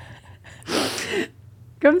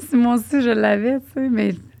 Comme si moi aussi je l'avais, tu sais,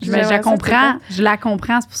 mais je la comprends. Je la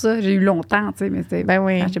comprends, c'est pour ça. J'ai eu longtemps, tu sais, mais c'était quand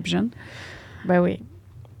j'étais plus jeune. Ben oui.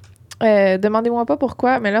 Demandez-moi pas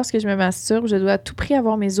pourquoi, mais lorsque je me masturbe, je dois à tout prix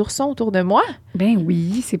avoir mes oursons autour de moi. Ben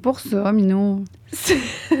oui, c'est pour ça, Minou.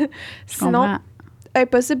 Sinon,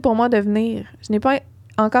 impossible pour moi de venir. Je n'ai pas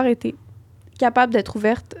encore été capable d'être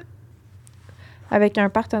ouverte avec un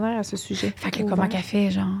partenaire à ce sujet. Fait que comment qu'elle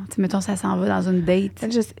fait, genre? Tu sais, mettons, ça s'en va dans une date.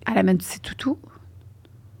 Elle amène ses toutous?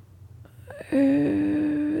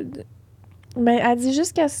 Ben, elle dit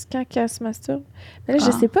juste quand elle se masturbe. Mais là,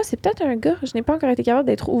 je sais pas, c'est peut-être un gars. Je n'ai pas encore été capable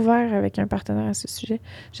d'être ouvert avec un partenaire à ce sujet.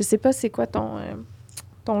 Je sais pas c'est quoi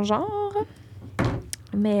ton genre.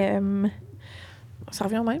 Mais ça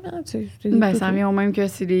revient au même, hein? Ça revient au même que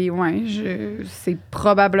c'est les... Ouais, c'est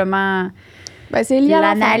probablement... Ben, c'est lié à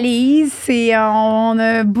l'analyse. On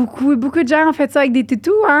a beaucoup de gens ont fait ça avec des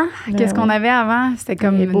toutous, hein? Ben Qu'est-ce qu'on avait avant? C'était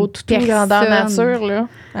comme les beaux toutous grandeur nature, là.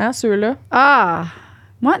 Hein, ceux-là? Ah!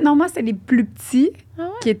 Moi, c'était les plus petits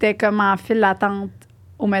qui étaient comme en file d'attente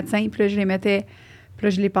au médecin. Puis là, je les mettais... Puis là,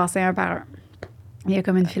 je les passais un par un. Il y a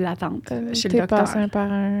comme une file d'attente chez le docteur. Passé un par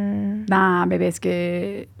un? Ben, parce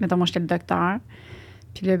que... Mettons, moi, j'étais le docteur.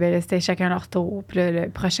 Puis là, c'était chacun leur tour. Puis là, le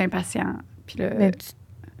prochain patient. Puis là... Mais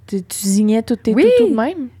Tu zignais tous tes toutous de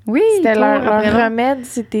même? Oui. C'était leur remède,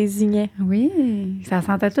 c'était zigner. Oui. Ça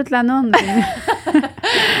sentait toute la nonne.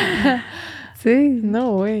 Tu sais?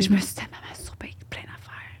 Non, oui. Je me suis tellement masturbée avec plein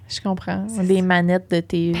d'affaires. Je comprends. Des manettes de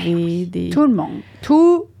TV, des... Tout le monde.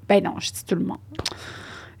 Ben non, je dis tout le monde.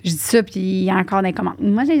 Je dis ça, puis il y a encore des commandes.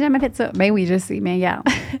 Moi, j'ai jamais fait ça. Ben oui, je sais, mais regarde,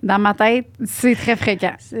 dans ma tête, c'est très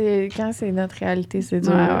fréquent. Quand c'est notre réalité, c'est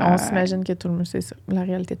dur. On s'imagine que tout le monde, c'est ça. La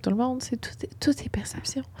réalité de tout le monde, c'est tout est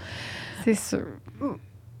perception. C'est sûr.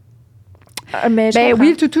 Mais oui,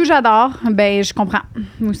 le toutou, j'adore. Ben, je comprends.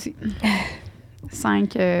 Moi aussi. 5,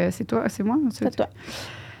 c'est toi, c'est moi? C'est toi.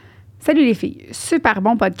 Salut les filles. Super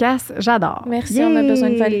bon podcast, j'adore. Merci, on a besoin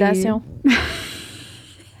de validation.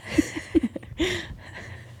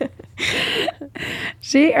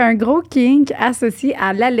 J'ai un gros kink associé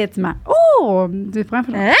à l'allaitement. Oh!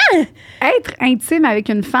 Être intime avec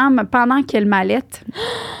une femme pendant qu'elle m'allaite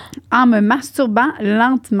en me masturbant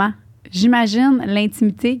lentement. J'imagine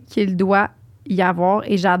l'intimité qu'il doit y avoir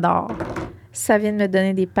et j'adore. Ça vient de me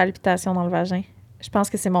donner des palpitations dans le vagin. Je pense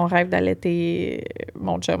que c'est mon rêve d'allaiter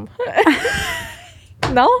mon chum.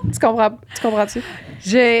 Non? Tu comprends-tu?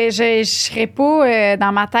 Je serais pas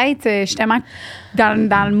dans ma tête. Je suis tellement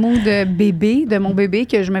dans le mood de mon bébé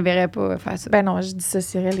que je me verrais pas faire ça. Ben non, je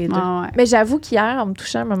dissocierais les deux. Ah ouais. Mais j'avoue qu'hier, en me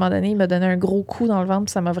touchant, à un moment donné, il m'a donné un gros coup dans le ventre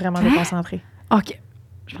puis ça m'a vraiment déconcentrée. OK.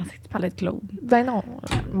 Je pensais que tu parlais de Claude. Ben non,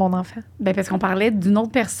 mon enfant. Ben parce qu'on parlait d'une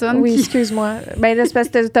autre personne. Oui, excuse-moi. Ben là, c'est parce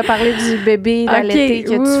que tu as parlé du bébé d'allaiter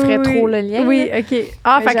que tu ferais trop le lien. Oui, OK.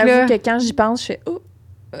 Ah, fait que j'avoue que quand j'y pense, je fais « Oh,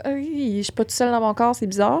 je suis pas toute seule dans mon corps, c'est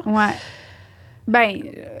bizarre. » Ouais. Ben...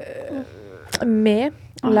 Mais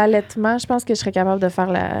l'allaitement, je pense que je serais capable de faire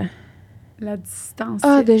la distance.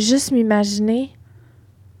 Ah, de juste m'imaginer.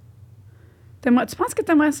 Tu penses que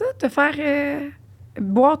tu aimerais ça, te faire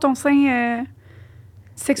boire ton sein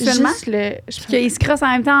sexuellement? Juste qu'il se crosse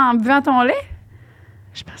en même temps en buvant ton lait?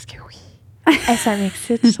 Je pense que oui. Ça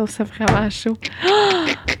m'excite, je trouve ça vraiment chaud.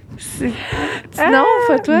 Non,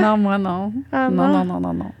 pas toi? Non, moi, non. Ah,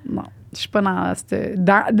 non. Je suis pas dans cette...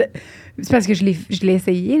 C'est parce que je l'ai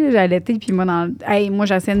essayé, là, j'ai allaité, puis moi, moi,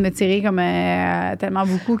 j'essayais de me tirer comme tellement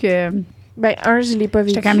beaucoup que... Ben, je l'ai pas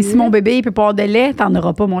vécu. J'étais comme, si mon bébé, il peut pas avoir de lait, t'en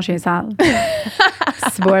auras pas, mon chien sale.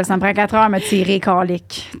 C'est bon, ça me prend 4 heures à me tirer,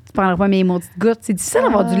 calique. Tu prendras pas mes maudites gouttes. C'est difficile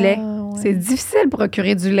d'avoir du lait. Ouais. C'est difficile de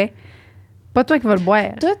procurer du lait. Pas toi qui vas le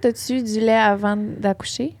boire. Toi, t'as-tu eu du lait avant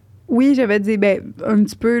d'accoucher? Oui, j'avais dit, un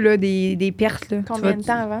petit peu, là, des pertes. Là. Combien de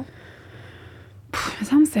temps avant? Il me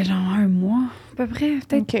semble que c'était genre 1 mois, à peu près.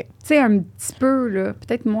 Peut-être, tu sais, un petit peu, là.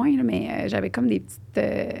 Peut-être moins, là, mais j'avais comme des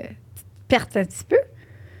petites pertes un petit peu.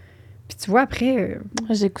 Puis tu vois, après...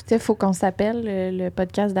 J'écoutais Faut qu'on s'appelle, le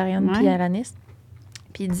podcast d'Ariane puis Alanis.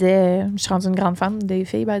 Puis il disait, je suis rendue une grande fan des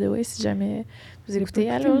filles, by the way, si jamais vous écoutez.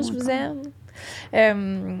 Allô, je vous aime.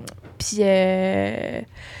 Puis elles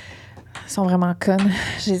sont vraiment connes.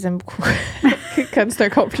 Je les aime beaucoup. Connes, c'est un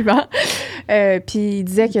compliment. Puis il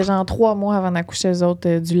disait que genre 3 mois avant d'accoucher, eux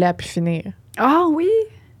autres, du lait a pu finir. Ah oui?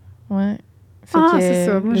 Ouais. C'est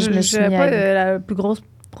ça. Moi, je n'ai pas la plus grosse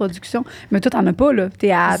production. Mais toi, t'en as pas, là.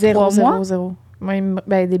 T'es à 3 mois? 0.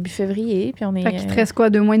 Moi, début février, puis on est... Fait qu'il te reste quoi,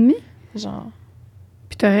 2 mois et demi? Genre.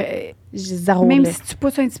 Puis t'aurais... J'ai 0 Même lait. si tu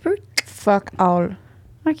pousses un petit peu? Fuck all.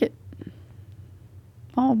 OK.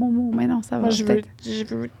 Oh, bon mot, mais non, ça va. Moi,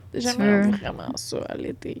 j'aimerais vraiment ça à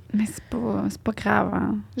l'été. Mais c'est pas grave,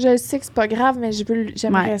 hein? Je sais que c'est pas grave, mais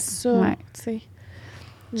j'aimerais ça, tu sais.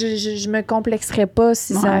 Je me complexerais pas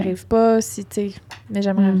si ça arrive pas, si, tu sais, mais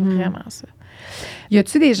j'aimerais vraiment ça. Y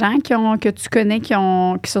a-tu des gens que tu connais qui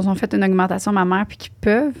se sont fait une augmentation mammaire puis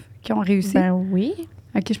qui ont réussi? Ben oui.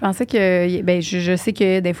 OK, je pensais que... je sais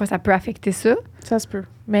que des fois, ça peut affecter ça. Ça se peut.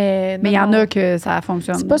 Mais il y en a que ça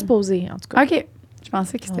fonctionne. C'est pas supposé, en tout cas. OK. Je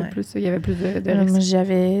pensais que c'était plus... Il y avait plus de risques. Moi,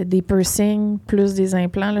 j'avais des piercings plus des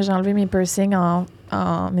implants. Là, j'ai enlevé mes piercings en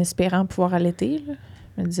espérant pouvoir allaiter. Là.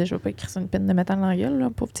 Je me disais, je vais pas écrire sur une pine de métal dans la gueule, là,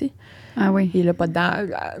 pauvre petit. Ah oui. Il a pas de dents.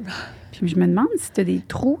 Puis je me demande si t'as des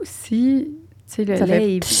trous, si... Tu sais, le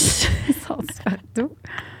lait, il sort partout.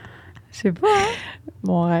 Je sais pas, hein?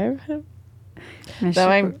 Mon rêve. Mais de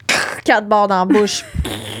même, 4 barres dans la bouche.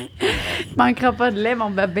 Il manquera pas de lait,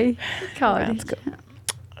 mon bébé. En tout cas.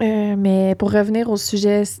 Mais pour revenir au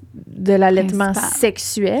sujet de l'allaitement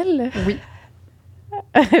sexuel, oui.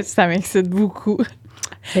 Ça m'excite beaucoup.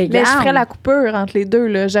 Mais je ferais la coupure entre les deux.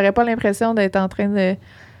 Là. J'aurais pas l'impression d'être en train de...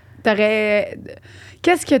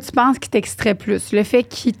 Qu'est-ce que tu penses qui t'extrait plus? Le fait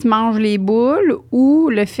qu'il te mange les boules ou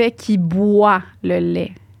le fait qu'il boit le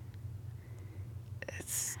lait?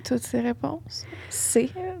 Toutes ces réponses. C,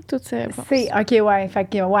 toutes ces réponses. C, OK, ouais. Fait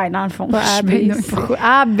que, ouais, dans le fond. Pas A, B, C.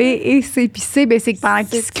 A, B et C. Puis C, ben, c'est que pendant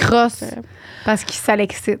qu'il se crosse, parce que ça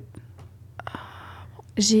l'excite.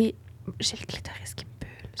 J'ai le clitoris qui me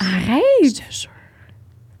pulse. Arrête! Je te jure.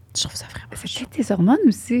 Je trouve ça vraiment C'est chaud. peut-être tes hormones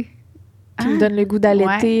aussi. Qui me donne le goût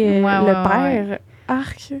d'allaiter Ouais, le père. ouais.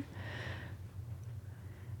 Arc.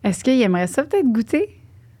 Est-ce qu'il aimerait ça peut-être goûter?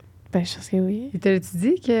 Ben, je pense que oui. Et t'as-tu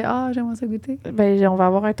dit que, j'aimerais ça goûter? Ben, on va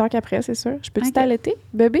avoir un talk après, c'est sûr. Je peux-tu t'allaiter,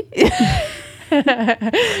 bébé?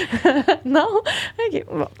 Non? OK,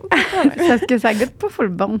 bon. Parce que ça goûte pas full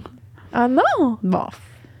bon. Ah non? Bon.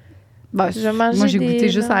 Ben, Je vais manger moi, j'ai goûté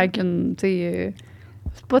juste non. avec une, tu sais...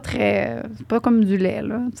 c'est pas très... c'est pas comme du lait,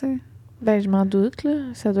 là, tu sais. Ben, je m'en doute, là.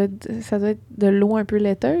 Ça doit être de l'eau un peu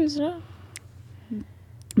laiteuse, là.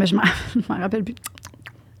 Mais je m'en rappelle plus.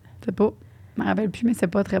 C'est pas... Je m'en rappelle plus, mais c'est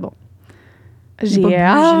pas très bon. J'ai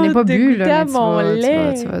hâte je n'ai pas bu, là, mais mon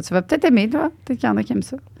lait. tu vas peut-être aimer, toi. Peut-être qu'il y en a qui aiment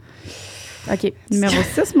ça. OK. Numéro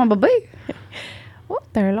 6, mon bébé. Oh,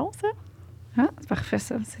 t'as un long, ça? Ah, c'est parfait,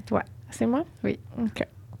 ça. C'est toi. C'est moi? Oui. OK.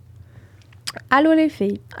 Allô, les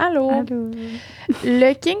filles. Allô.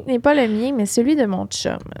 Le kink n'est pas le mien, mais celui de mon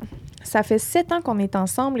chum. Ça fait 7 ans qu'on est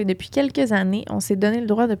ensemble et depuis quelques années, on s'est donné le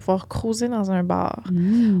droit de pouvoir cruiser dans un bar.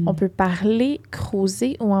 On peut parler,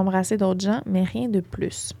 cruiser ou embrasser d'autres gens, mais rien de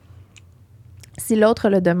plus. Si l'autre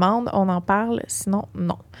le demande, on en parle, sinon,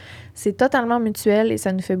 non. C'est totalement mutuel et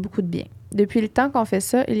ça nous fait beaucoup de bien. Depuis le temps qu'on fait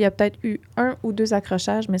ça, il y a peut-être eu 1 ou 2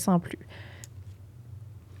 accrochages, mais sans plus.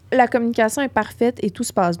 La communication est parfaite et tout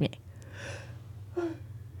se passe bien.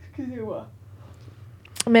 Excusez-moi.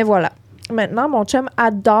 Mais voilà. Maintenant, mon chum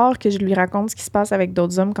adore que je lui raconte ce qui se passe avec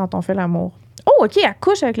d'autres hommes quand on fait l'amour. Oh, OK, elle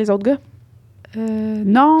couche avec les autres gars.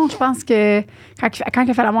 Non, je pense que quand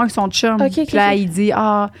il fait l'amour avec son chum, Okay, puis là, il dit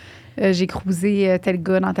j'ai cruisé tel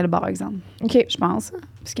gars dans tel bar, exemple. OK. Je pense.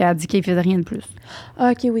 Parce qu'elle a dit qu'il faisait rien de plus.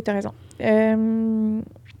 OK, oui, t'as raison.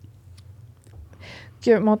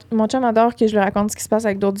 Que mon chum adore que je lui raconte ce qui se passe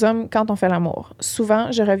avec d'autres hommes quand on fait l'amour. Souvent,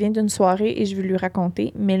 je reviens d'une soirée et je veux lui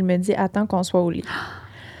raconter, mais il me dit attends qu'on soit au lit.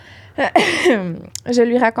 Je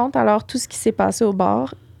lui raconte alors tout ce qui s'est passé au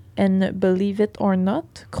bar. And believe it or not,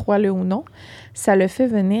 crois-le ou non, ça le fait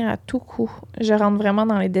venir à tout coup. Je rentre vraiment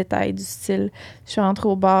dans les détails du style. Je suis rentrée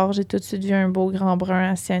au bar, j'ai tout de suite vu un beau grand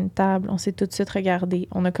brun assis à une table. On s'est tout de suite regardé.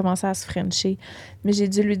 On a commencé à se frencher. Mais j'ai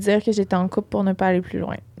dû lui dire que j'étais en couple pour ne pas aller plus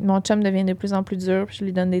loin. Mon chum devient de plus en plus dur, puis je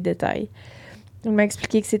lui donne des détails. Il m'a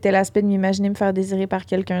expliqué que c'était l'aspect de m'imaginer me faire désirer par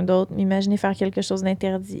quelqu'un d'autre, m'imaginer faire quelque chose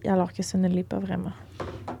d'interdit, alors que ce ne l'est pas vraiment.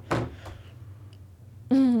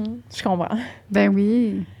 Je comprends. Ben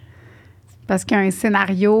oui. Parce qu'un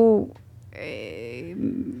scénario,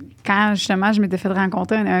 quand justement je m'étais fait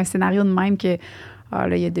rencontrer un scénario de même que là,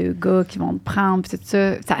 il y a 2 gars qui vont te prendre, puis tout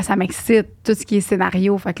ça, ça m'excite, tout ce qui est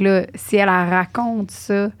scénario. Fait que là, si elle raconte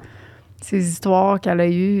ça, ces histoires qu'elle a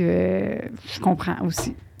eues, je comprends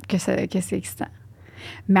aussi que c'est excitant.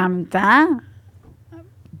 Mais en même temps,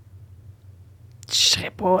 je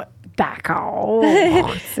serais pas d'accord,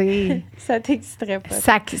 tu sais. Ça t'exciterait pas.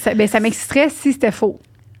 Ça m'exciterait si c'était faux.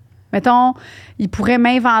 Mettons, il pourrait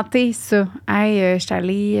m'inventer ça. Hey, je suis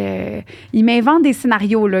allée... il m'invente des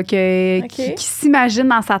scénarios là, qui s'imaginent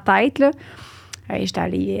dans sa tête. Là. Hey, je suis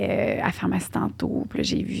allée à la pharmacie tantôt, puis là,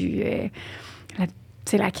 j'ai vu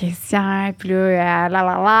la caissière, puis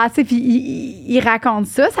là, tu sais, puis il raconte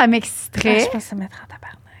ça, ça m'exciterait. Je pense que ça mettrait en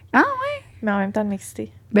tabarnak. Ah ouais? Mais en même temps de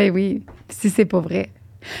m'exciter. Ben oui, si c'est pas vrai.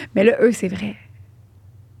 Mais là, eux, c'est vrai.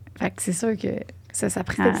 Fait que c'est sûr que... Ça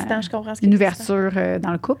prend excitant, je comprends ce que une ouverture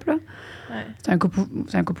dans le couple. Là. Ouais. C'est un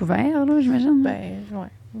couple ouvert, là, j'imagine. Ben,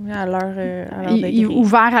 ouais. À leur degré.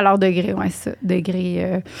 Ouvert à leur degré, oui, ça.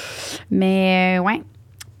 Degré. Mais, ouais.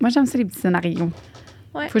 Moi, j'aime ça, les petits scénarios.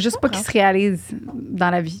 Ouais, faut juste pas qu'ils se réalisent dans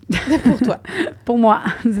la vie. Pour toi. Pour moi,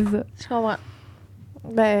 c'est ça. Je comprends.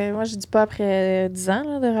 Ben, moi, je dis pas après 10 ans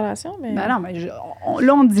là, de relation, mais... Ben non, mais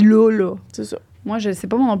là, on dit là. C'est ça. Moi, je sais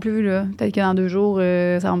pas moi non plus, là. Peut-être que dans 2 jours,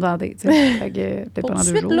 ça va me tenter, tu sais. Fait que peut-être pas dans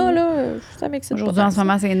 2 jours. Là, ça m'excite. Aujourd'hui, en ce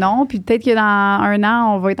moment, c'est non. Puis peut-être que dans 1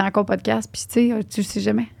 an, on va être encore podcast. Puis tu sais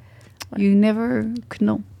jamais. Ouais. You never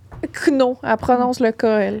know. Kno. Elle prononce le K,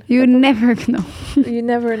 elle. You never know. You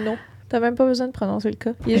never know. T'as même pas besoin de prononcer le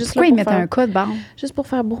K. Il est juste pourquoi ils mettent un K de barre? Juste pour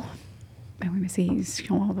faire beau. Ben oui, mais c'est...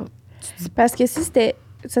 Parce que si c'était...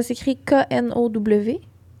 Ça s'écrit K-N-O-W.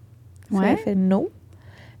 Ça fait no.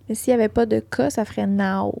 Mais s'il n'y avait pas de K, ça ferait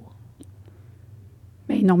now.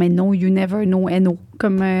 Mais non, mais no, you never know, N-O.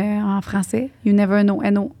 Comme en français. You never know,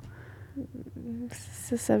 N-O.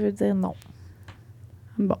 Ça veut dire non.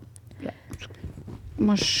 Bon.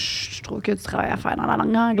 Moi, je trouve qu'il y a du travail à faire dans la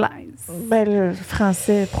langue anglaise. Ben, le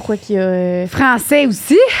français, pourquoi qu'il y a... Français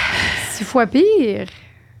aussi, 6 fois pire.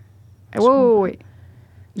 Oui.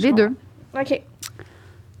 Les deux. OK.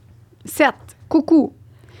 7. Coucou.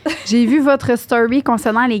 J'ai vu votre story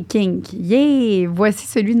concernant les kinks. Yeah! Voici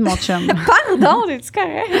celui de mon chum. Pardon, es-tu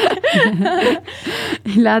correct?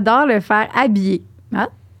 Il adore le faire habiller. Ah,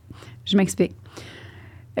 je m'explique.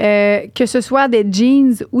 Que ce soit des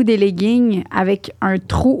jeans ou des leggings avec un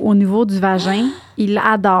trou au niveau du vagin, il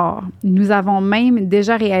adore. Nous avons même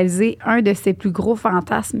déjà réalisé un de ses plus gros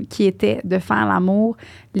fantasmes qui était de faire l'amour,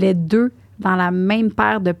 les deux dans la même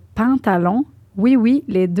paire de pantalons. Oui,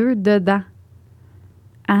 les deux dedans.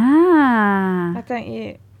 Ah! Attends,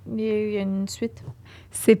 il y a une suite.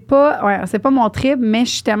 C'est pas mon trip, mais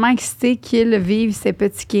je suis tellement excitée qu'il vive ces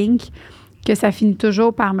petits kinks que ça finit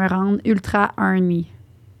toujours par me rendre ultra horny.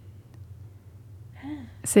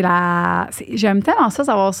 J'aime tellement ça,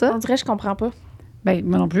 savoir ça. On dirait que je comprends pas. Ben,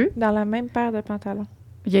 moi non plus. Dans la même paire de pantalons.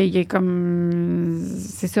 Il y a comme...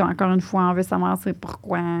 C'est ça, encore une fois, on veut savoir c'est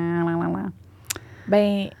pourquoi.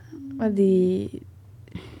 Ben,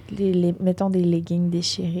 mettons des leggings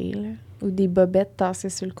déchirés, là, ou des bobettes tassées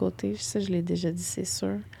sur le côté. Ça, je l'ai déjà dit, c'est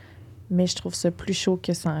sûr. Mais je trouve ça plus chaud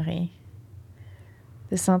que sans rien.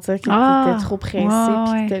 De sentir que t'étais trop pressé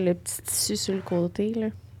puis que t'as le petit tissu sur le côté, là.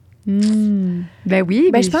 Ben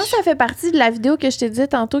oui. Ben, je pense que ça fait partie de la vidéo que je t'ai dit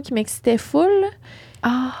tantôt qui m'excitait full.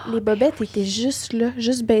 Les bobettes étaient juste là,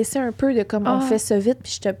 juste baissées un peu de comme on fait ça vite,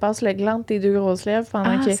 puis je te passe le gland de tes deux grosses lèvres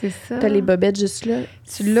pendant que t'as les bobettes juste là.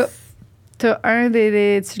 Tu l'as. T'as un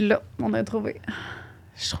des... Tu l'as. On a trouvé.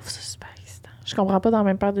 Je trouve ça super excitant. Je comprends pas dans la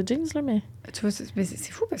même paire de jeans, là, mais... Tu vois,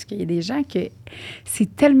 c'est fou parce qu'il y a des gens que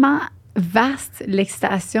c'est tellement vaste,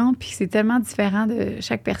 l'excitation, puis c'est tellement différent de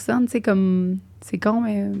chaque personne. Tu sais, comme... C'est con,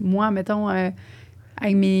 mais moi, mettons, avec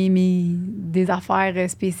des affaires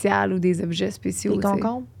spéciales ou des objets spéciaux. Des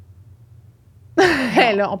concombres?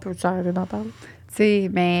 Là, on peut arrêter d'en parler. Tu sais,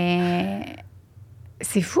 mais...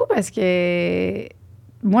 C'est fou parce que...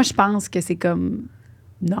 Moi, je pense que c'est comme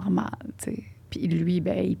normal, tu sais. Puis lui,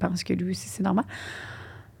 ben, il pense que lui aussi, c'est normal.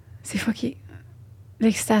 C'est fucké.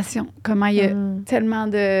 L'excitation. Comment il y a tellement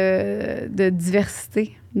de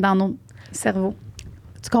diversité dans nos cerveaux.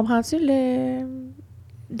 Tu comprends-tu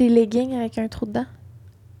des leggings avec un trou dedans?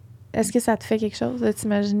 Est-ce que ça te fait quelque chose de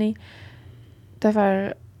t'imaginer te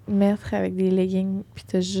faire mettre avec des leggings puis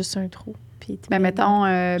t'as juste un trou? Ben, mettons...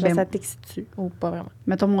 ça t'excite-tu ou pas vraiment?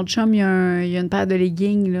 Mettons, mon chum, il y a une paire de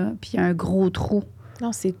leggings, là, puis il y a un gros trou.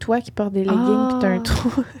 Non, c'est toi qui portes des leggings puis t'as un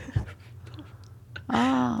trou.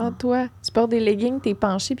 Non, toi, tu portes des leggings, t'es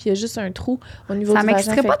penché puis il y a juste un trou au niveau du vagin. Ça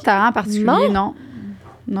m'exciterait pas tant en particulier, non.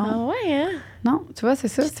 Ah ouais, hein? Non, tu vois, c'est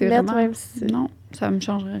ça. C'est vraiment... Non, ça me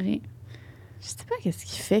changerait rien. Je sais pas qu'est-ce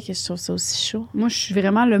qui fait que je trouve ça aussi chaud. Moi, je suis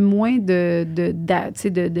vraiment le moins de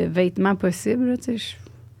vêtements possible, tu sais.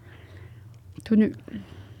 Tout nu.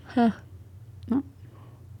 Non?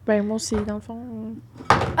 Ben, moi aussi, dans le fond.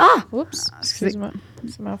 Oups! Excuse-moi.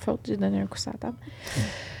 C'est ma faute, j'ai donné un coup sur la table.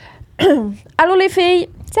 Allô, les filles!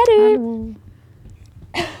 Salut! Allô.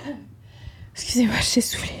 Excusez-moi, je suis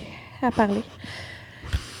essoufflée à parler.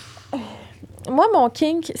 Moi, mon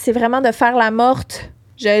kink, c'est vraiment de faire la morte.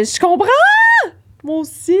 Je comprends! Moi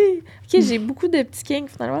aussi. OK, j'ai beaucoup de petits kinks,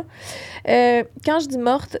 finalement. Quand je dis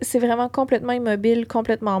morte, c'est vraiment complètement immobile,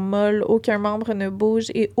 complètement molle. Aucun membre ne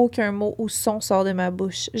bouge et aucun mot ou son sort de ma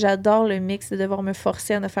bouche. J'adore le mix de devoir me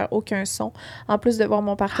forcer à ne faire aucun son, en plus de voir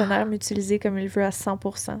mon partenaire m'utiliser comme il veut à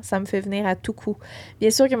 100%. Ça me fait venir à tout coup.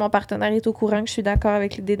 Bien sûr que mon partenaire est au courant que je suis d'accord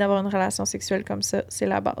avec l'idée d'avoir une relation sexuelle comme ça. C'est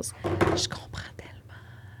la base. Je comprends tellement.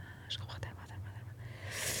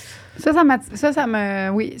 Ça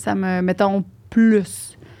me, mettons,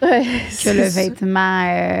 plus que le vêtement.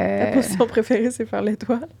 Ta position préférée, c'est faire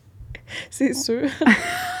l'étoile. C'est sûr.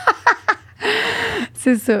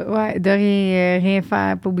 C'est ça, ouais, de rien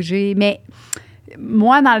faire, pas bouger. Mais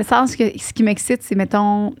moi, dans le sens que ce qui m'excite, c'est,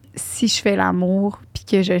 mettons, si je fais l'amour, puis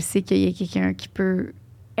que je sais qu'il y a quelqu'un qui peut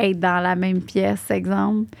être dans la même pièce,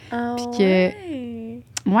 exemple. Puis que.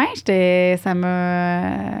 Ouais, ça m'a.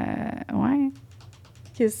 Ouais.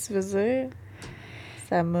 Qu'est-ce que tu veux dire?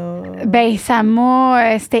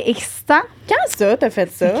 C'était excitant. Quand ça, t'as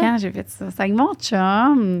fait ça? Quand j'ai fait ça? C'est avec mon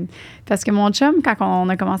chum. Parce que mon chum, quand on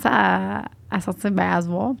a commencé à sortir, à se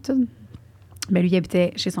voir, tout, lui, il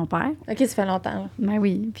habitait chez son père. OK, ça fait longtemps. Là. Ben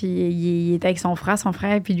oui. Puis il était avec son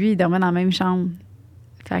frère, puis lui, il dormait dans la même chambre.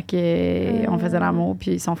 Fait que on faisait l'amour,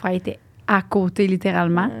 puis son frère était à côté,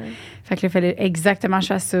 littéralement. Fait que là, il fallait exactement que je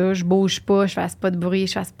fasse ça. Je bouge pas, je fasse pas de bruit,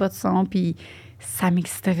 je fasse pas de son, puis ça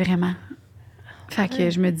m'excitait vraiment. Fait que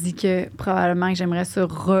je me dis que probablement que j'aimerais ça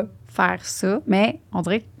refaire ça. Mais on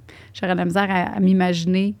dirait que j'aurais de la misère à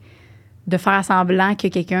m'imaginer de faire semblant qu'il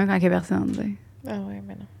y a quelqu'un quand il y a personne, tu sais. Ah ouais,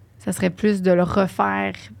 mais non. Ça serait plus de le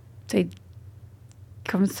refaire, tu sais,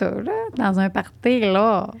 comme ça, là, dans un party,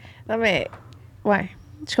 là. Non, mais... Ouais,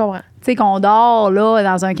 je comprends. Tu sais, qu'on dort, là,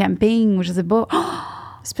 dans un camping, ou je sais pas.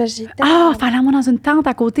 C'est parce que j'ai Faire l'amour dans une tente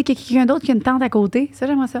à côté, qu'il y a quelqu'un d'autre qui a une tente à côté. Ça,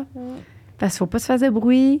 j'aimerais ça. Parce qu'il faut pas se faire de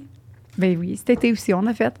bruit. Ben oui, cet été aussi, on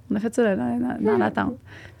a fait ça là, dans la tente.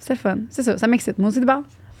 C'était fun. C'est ça m'excite. Moi aussi, de base.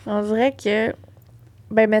 On dirait que,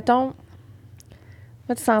 ben mettons,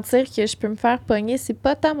 de sentir que je peux me faire pogner, c'est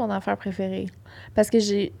pas tant mon affaire préférée. Parce que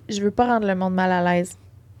je veux pas rendre le monde mal à l'aise.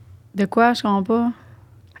 De quoi? Je comprends pas.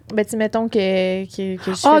 Ben, tu mettons que je fais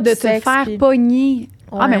de du te sexe, faire puis... pogner.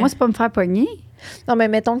 Ouais. Ah, mais moi, c'est pas me faire pogner. Non, mais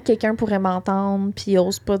mettons que quelqu'un pourrait m'entendre, puis il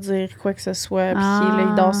ose pas dire quoi que ce soit, puis là,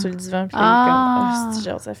 il dort sur le divan, puis là, il est comme,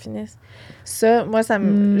 genre, ça finisse. Ça, moi, ça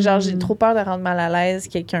me... Genre, j'ai trop peur de rendre mal à l'aise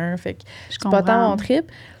quelqu'un, fait que c'est pas tant mon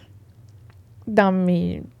trip dans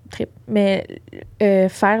mes trips. Mais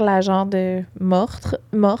faire la genre de morte,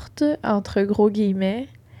 entre gros guillemets,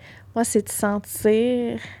 moi, c'est de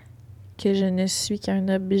sentir que je ne suis qu'un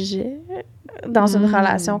objet dans une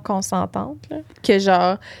relation consentante, là. Que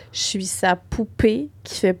genre, je suis sa poupée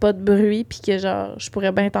qui fait pas de bruit, puis que genre, je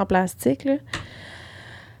pourrais bien être en plastique, là.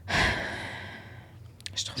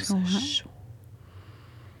 Je trouve ça chaud.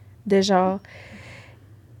 De genre,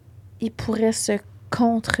 il pourrait se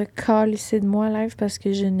contre-calisser de moi live parce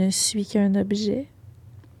que je ne suis qu'un objet.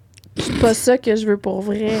 C'est pas ça que je veux pour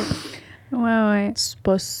vrai. Ouais. C'est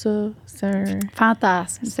pas ça. C'est un...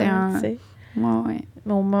 fantasme. C'est un... tu sais. Ouais.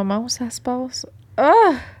 Mais au moment où ça se passe...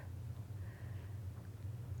 Ah!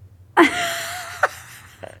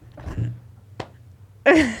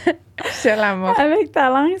 C'est la mort. Avec ta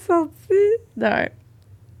langue sortie. Ouais.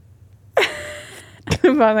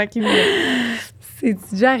 Pendant qu'il me... C'est-tu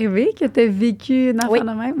déjà arrivé que t'as vécu une affaire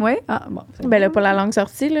de même? Oui. Ah, bon. Ben là, pas la langue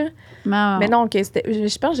sortie, là. Non. Mais non, que c'était...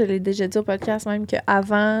 Je pense que je l'ai déjà dit au podcast même,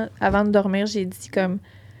 qu'avant de dormir, j'ai dit comme...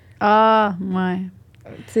 Ah, ouais.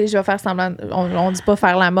 Tu sais, je vais faire semblant... On dit pas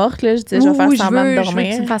faire la morte, là. Je dis, je vais faire semblant de dormir. Je veux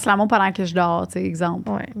que tu me fasses l'amour pendant que je dors, tu sais,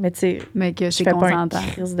 exemple. Ouais, mais tu sais... Mais que je fais pas une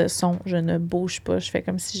crise de son. Je ne bouge pas. Je fais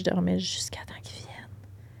comme si je dormais jusqu'à temps qu'ils viennent.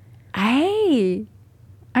 Hey!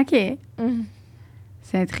 OK.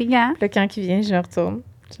 C'est intriguant. Puis là, quand il vient, je retourne.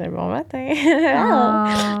 Je dis bon matin.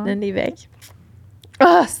 Donne les becs.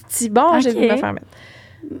 Ah, c'est bon, j'ai voulu me faire mettre.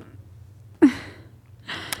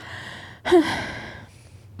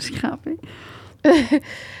 Je suis crampée.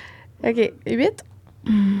 OK. 8?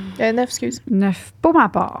 9, excuse. 9. Pour ma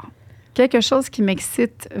part, quelque chose qui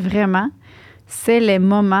m'excite vraiment, c'est les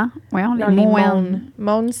moments. Voyons, les moines.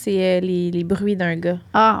 Moan, c'est les bruits d'un gars.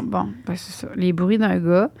 Ah, bon, ben c'est ça. Les bruits d'un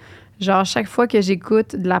gars. Genre, chaque fois que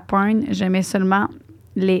j'écoute de la porn, je mets seulement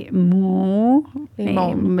les mots.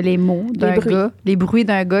 Les mots d'un gars. Les bruits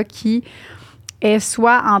d'un gars qui est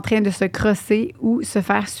soit en train de se crosser ou se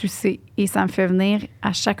faire sucer. Et ça me fait venir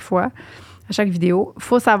à chaque fois, à chaque vidéo.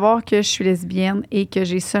 Faut savoir que je suis lesbienne et que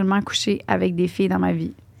j'ai seulement couché avec des filles dans ma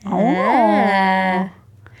vie.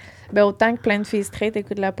 Ben, autant que plein de filles straight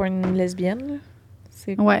écoutent de la porn lesbienne. Là.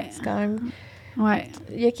 C'est quand même... Ouais.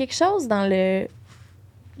 Il y a quelque chose dans le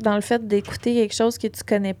fait d'écouter quelque chose que tu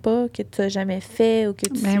connais pas, que tu n'as jamais fait ou que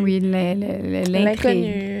tu... Ben oui,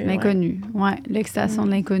 l'inconnu. L'inconnu, ouais. L'excitation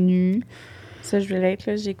de l'inconnu. Ça, je voulais être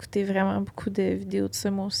là. J'ai écouté vraiment beaucoup de vidéos de ça,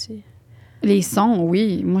 moi aussi. Les sons,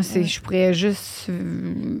 oui. Moi, je pourrais juste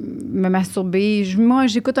me masturber. Moi,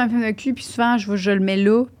 j'écoute un film de cul, puis souvent, je le mets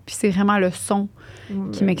là, puis c'est vraiment le son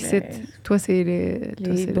qui m'excite. Toi, c'est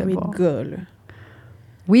les bruits de gars, là.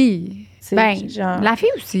 Oui. Ben, genre... la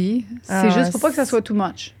fille aussi. C'est juste, faut pas que ça soit too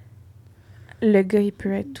much. Le gars, il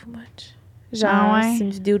peut être too much. Genre, c'est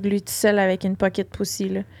une vidéo de lui tout seul avec une pocket pussy,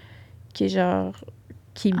 là, qui est genre...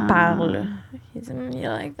 qui me parle, là. Il dit, you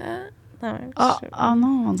like that? Non,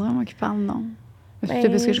 on dirait moi qui parle, non. C'est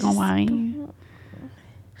parce que je comprends rien.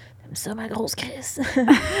 T'aimes ça, ma grosse crisse?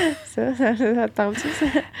 ça te parle-tu, ça?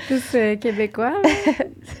 Plus québécois.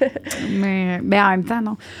 Mais en même temps,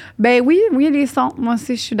 non. Ben oui, les sons. Moi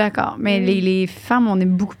aussi, je suis d'accord. Mais les femmes, on est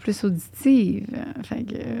beaucoup plus auditives. Fait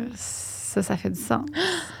que ça fait du sens.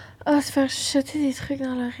 Se faire chuchoter des trucs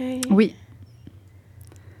dans l'oreille. Oui.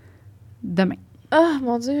 Demain.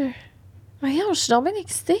 Mon Dieu. Voyons, je suis donc bien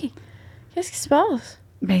excitée. Qu'est-ce qui se passe?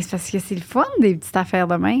 Ben, c'est parce que c'est le fun, des petites affaires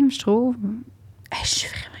de même, je trouve. Je suis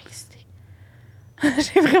vraiment excitée.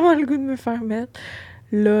 J'ai vraiment le goût de me faire mettre.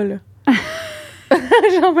 Là.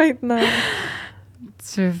 Genre maintenant.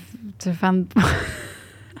 Tu fan pas.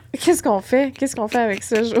 Qu'est-ce qu'on fait? Qu'est-ce qu'on fait avec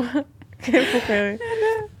ça, Jo?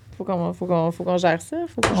 Faut qu'on gère ça.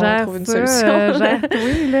 Faut qu'on trouve une solution. Gère,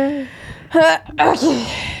 oui, là. OK.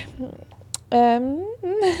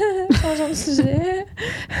 Changeons de sujet.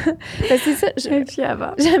 C'est ça.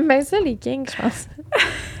 J'aime bien ça, les kinks, je pense.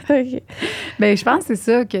 OK. Ben, je pense que c'est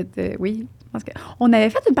ça que... Oui. On avait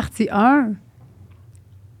fait une partie 1,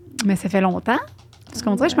 mais ça fait longtemps. Parce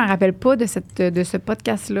qu'on dirait que je ne me rappelle pas de ce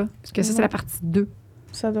podcast-là. Parce que ça, c'est la partie 2.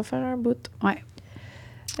 Ça doit faire un bout. Ouais.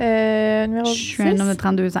 Numéro 10. Je suis un homme de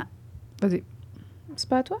 32 ans. Vas-y. C'est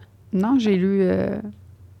pas à toi? Non, j'ai lu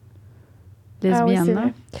lesbienne,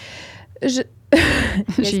 vrai.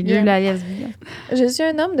 J'ai lu la lesbienne. Je suis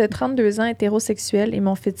un homme de 32 ans hétérosexuel et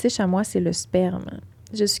mon fétiche à moi, c'est le sperme.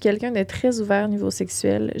 Je suis quelqu'un de très ouvert au niveau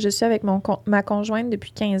sexuel. Je suis avec ma conjointe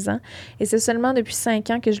depuis 15 ans et c'est seulement depuis 5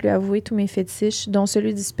 ans que je lui ai avoué tous mes fétiches, dont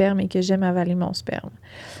celui du sperme et que j'aime avaler mon sperme.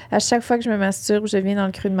 À chaque fois que je me masturbe, je viens dans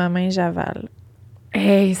le creux de ma main, j'avale.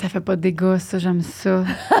 Hey, ça fait pas de dégâts, ça, j'aime ça.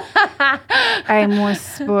 Hey, moi,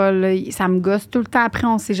 c'est pas, là, ça me gosse tout le temps. Après,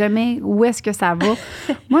 on sait jamais où est-ce que ça va.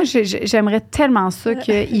 Moi, j'aimerais tellement ça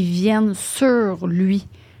qu'ils viennent sur lui.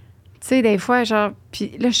 Tu sais, des fois, genre...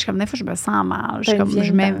 Puis là, je suis comme, des fois, je me sens mal. Je suis comme,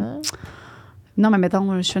 je mets... Non, mais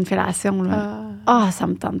mettons, je fais une fellation, là. Ça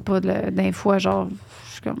me tente pas, des fois, genre...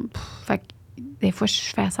 Je suis comme... Fait que des fois, je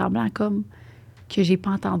fais semblant comme que j'ai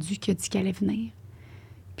pas entendu qu'il a dit qu'elle allait venir.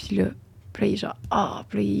 Puis là, il est genre...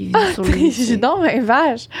 puis là, il vient sur lui. J'ai donc un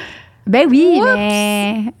vache. Ben oui,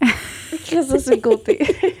 mais... Écris ça sur le côté.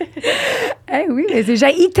 Oui, mais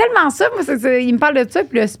j'ai tellement ça. Moi, il me parle de ça,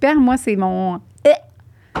 puis le sperme, moi, c'est mon...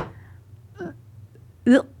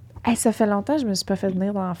 Ça fait longtemps que je me suis pas fait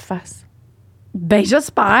venir dans la face. Ben,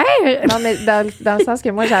 j'espère! Non, mais dans le sens que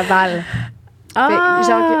moi, j'avale.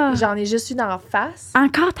 J'en ai juste eu dans la face.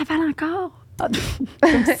 Encore? T'avales encore? Comme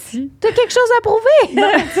si. T'as quelque chose à prouver!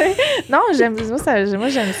 Non, moi, j'aime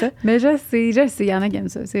ça. Mais je sais, il y en a qui aiment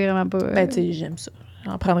ça. C'est vraiment pas... Ben, tu sais, j'aime ça.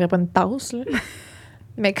 J'en prendrais pas une tasse, là.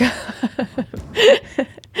 Mais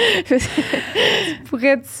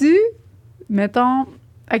pourrais-tu, mettons...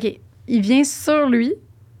 OK, il vient sur lui.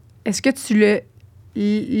 Est-ce que tu le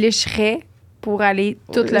lécherais pour aller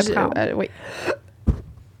tout le prendre? Oui.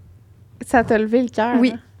 Ça t'a levé le cœur?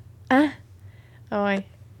 Oui. Hein? Ah ouais.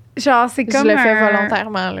 Genre, c'est comme je le fais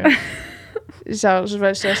volontairement, là. Genre, je vais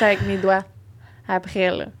le chercher avec mes doigts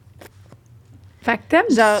après, là. Fait que t'aimes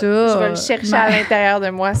genre, ça. Je vais le chercher à l'intérieur de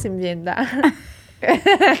moi s'il me vient dedans.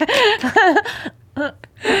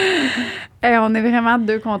 On est vraiment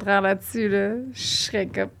deux contraires là-dessus, là. Je serais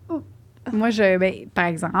comme... Moi, par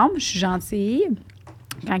exemple, je suis gentille.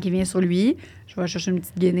 Quand il vient sur lui, je vais chercher une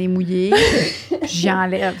petite guenille mouillée. J'y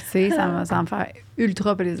enlève, tu sais. Ça va me faire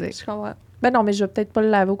ultra plaisir. Je comprends. Ben non, mais je vais peut-être pas le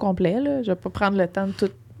laver au complet, là. Je vais pas prendre le temps de tout...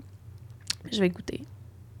 Je vais goûter.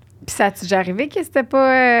 Puis ça a-tu déjà arrivé que c'était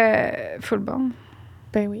pas full bon?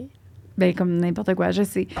 Ben oui. Ben comme n'importe quoi, je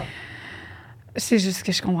sais. C'est juste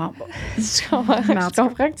que je comprends pas. Je comprends. Je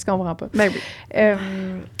comprends que tu comprends pas. Ben oui.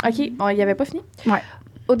 OK, il y avait pas fini? Ouais.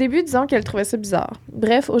 Au début, disons qu'elle trouvait ça bizarre.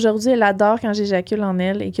 Bref, aujourd'hui, elle adore quand j'éjacule en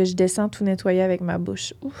elle et que je descends tout nettoyer avec ma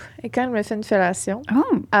bouche. Ouf. Et quand elle me fait une fellation,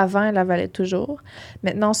 avant, elle avalait toujours.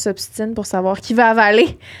 Maintenant, on s'obstine pour savoir qui va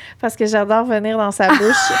avaler parce que j'adore venir dans sa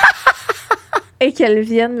bouche et qu'elle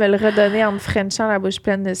vienne me le redonner en me frenchant la bouche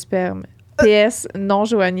pleine de sperme. PS, non,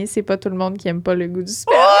 Joanie, c'est pas tout le monde qui aime pas le goût du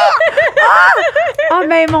sperme.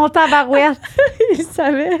 Ben, mon tabarouette! Il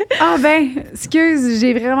savait. Excuse,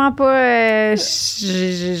 j'ai vraiment pas...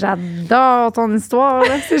 j'adore ton histoire,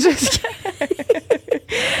 là. C'est juste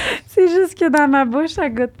que dans ma bouche, ça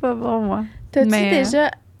goûte pas bon, moi. T'as-tu déjà...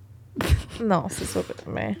 Non, c'est ça,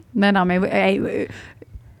 mais... Non, mais...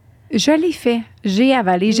 je l'ai fait. J'ai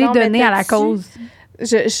avalé. J'ai donné à la cause.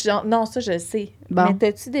 Non, ça, je le sais. Bon. Mais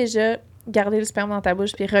t'as-tu déjà gardé le sperme dans ta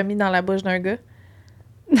bouche puis remis dans la bouche d'un gars?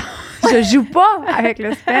 Je joue pas avec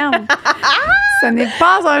le sperme. Ce n'est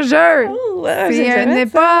pas un jeu.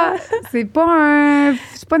 C'est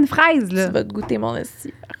pas une fraise, là. Tu vas te goûter mon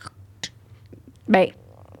esti. Ben,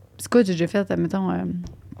 c'est quoi j'ai déjà fait, admettons...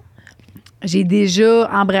 j'ai déjà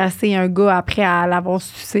embrassé un gars après à l'avoir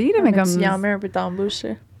sucé, là, mais comme... Tu y en mets un peu dans la bouche,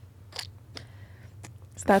 là.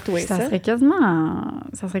 C'est tatoué, ça. Ça serait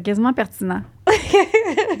quasiment pertinent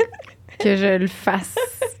que je le fasse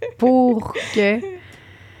pour que...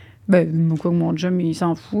 Ben, quoi que mon chum, il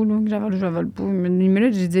s'en fout, là, que j'avale pas. Une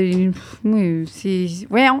minute, j'ai dit, oui, c'est...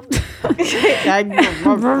 Voyons! Ça l'excite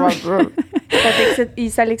pas plus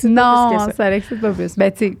que ça. Non, ça l'excite pas plus. Ben,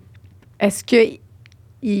 tu sais, est-ce que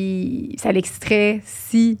ça l'exciterait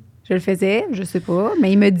si je le faisais? Je sais pas.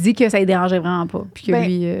 Mais il me dit que ça ne dérangeait vraiment pas. Puis que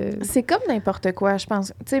lui... C'est comme n'importe quoi, je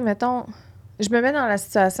pense. Tu sais, mettons, je me mets dans la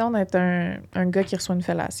situation d'être un gars qui reçoit une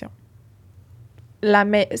fellation.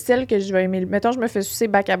 Celle que je vais aimer... Mettons, je me fais sucer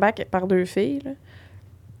back-à-back par deux filles, là.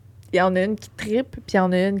 Il y en a une qui trippe, puis il y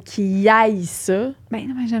en a une qui haït ça. Ben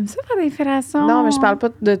non, mais j'aime ça faire des fellations. Non, mais je parle pas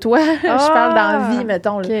de toi. Je parle dans la vie,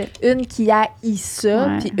 mettons. Là. Une qui haït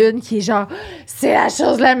ça, puis une qui est genre, c'est la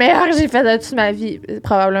chose la meilleure que j'ai faite de toute ma vie.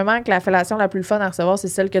 Probablement que la fellation la plus fun à recevoir, c'est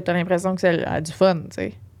celle que tu as l'impression que c'est a du fun, tu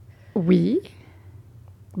sais. Oui.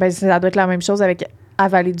 Ben, ça doit être la même chose avec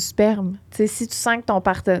avaler du sperme. Tu sais, si tu sens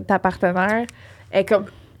que ta partenaire est comme...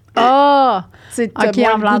 Ah! OK,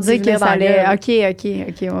 en voulant dire que ça allait... OK,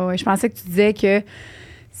 ouais. Je pensais que tu disais que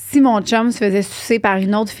si mon chum se faisait sucer par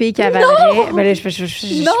une autre fille qui avalerait... Ben là, je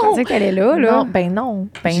pensais qu'elle est là. Non, non.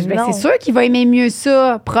 C'est sûr qu'il va aimer mieux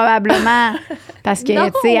ça, probablement. Parce que,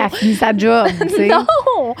 tu sais, elle finit sa job, tu sais. Non!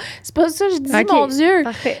 C'est pas ça que je dis, mon Dieu.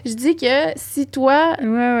 Parfait. Je dis que si toi,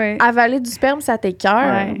 avaler du sperme, ça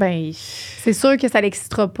t'écoeure, ben... C'est sûr que ça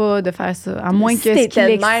l'excitera pas de faire ça. À moins que ce qui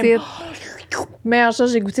l'excite... Meilleure chose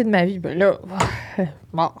que j'ai goûté de ma vie, ben là...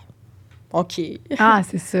 Bon. OK. Ah,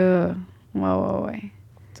 c'est ça. Ouais.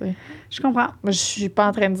 T'sais. Je comprends. Moi, je suis pas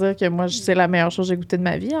en train de dire que moi, c'est la meilleure chose que j'ai goûté de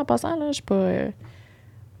ma vie, en passant, là. Je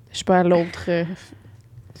suis pas à l'autre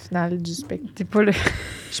finale du spectacle. T'es pas le...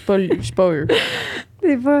 Je suis pas eux.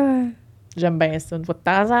 T'es pas... J'aime bien ça une fois de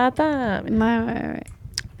temps en temps. Mais ouais.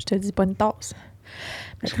 Je te dis pas une tasse.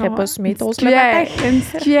 Je ne ferais pas sur mes toasts le matin. Une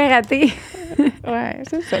petite cuillère à thé. Ouais,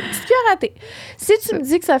 c'est ça. Une petite cuillère à thé. Si tu me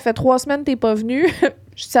dis que ça fait 3 semaines que t'es pas venu,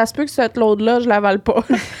 ça se peut que cette load-là, je l'avale pas.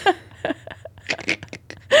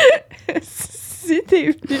 Si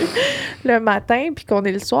t'es venu le matin puis qu'on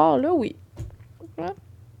est le soir, là, oui. Ouais.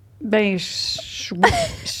 Ben,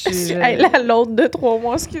 Hey, la load de 3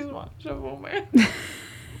 mois, excuse-moi. Je vais vomir.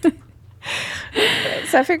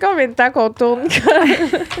 Ça fait combien de temps qu'on tourne?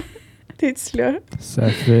 T'es-tu là? Ça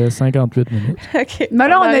fait 58 minutes. OK. Mais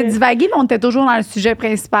là, on a divagué, mais on était toujours dans le sujet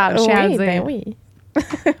principal, je tiens à dire. Ben oui.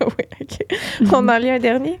 Oui, OK. On en lit un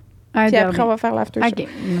dernier? Puis après, on va faire l'after show. OK,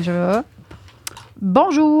 je vais.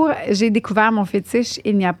 Bonjour, j'ai découvert mon fétiche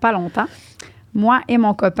il n'y a pas longtemps. Moi et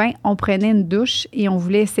mon copain, on prenait une douche et on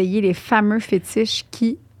voulait essayer les fameux fétiches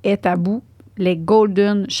qui est tabou, les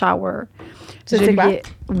golden shower. Tu sais quoi?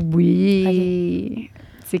 Oui. Okay.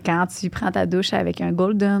 C'est quand tu prends ta douche avec un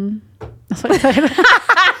golden.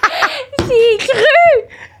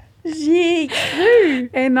 J'y ai cru!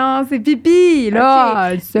 Eh non, c'est pipi,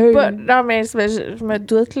 là! Okay. Non, mais je me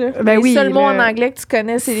doute, là. Ben oui, le seul mot en anglais que tu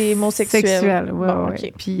connais, c'est les mots sexuels. Sexuels, ouais, bon, ouais.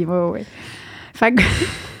 Okay. Puis, ouais. Fait que...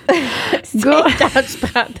 quand tu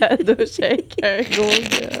prends ta douche avec un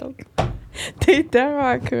golden. T'es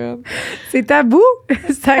tellement conne. C'est tabou?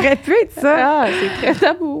 Ça aurait pu être ça. Ah, c'est très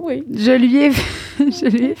tabou, oui. Je lui ai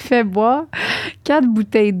fait boire 4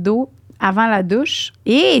 bouteilles d'eau avant la douche.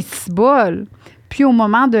 Et c'est bol! Puis au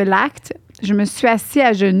moment de l'acte, je me suis assis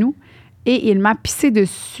à genoux et il m'a pissé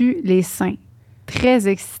dessus les seins. Très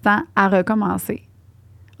excitant à recommencer.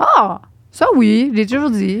 Ah! Ça oui, je l'ai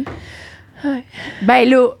toujours dit. Ouais. Ben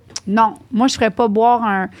là, non. Moi, je ferais pas boire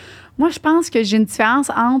un... Moi, je pense que j'ai une différence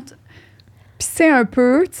entre pisser un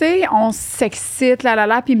peu, tu sais, on s'excite, puis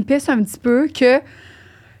il me pisse un petit peu, que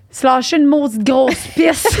se lâcher une maudite grosse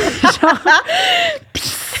pisse. Genre, tu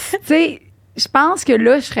sais, je pense que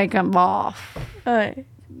là, je serais comme, ouais.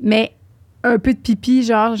 Mais un peu de pipi,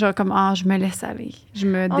 genre comme, je me laisse aller. Je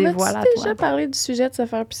me dévoile à toi. On a déjà parlé du sujet de se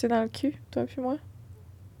faire pisser dans le cul, toi puis moi?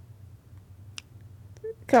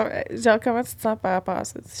 Comment tu te sens par rapport à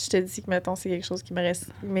ça? Si je te dis que, mettons, c'est quelque chose qui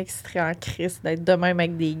m'exciterait en crise d'être de même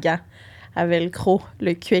avec des gants à velcro,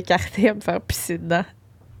 le cul écarté, à me faire pisser dedans.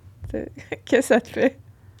 Qu'est-ce que ça te fait?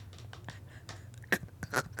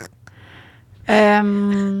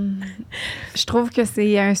 Je trouve que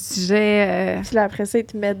c'est un sujet... Puis là, après ça, ils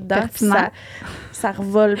te mettent dedans, puis ça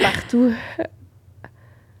revole partout.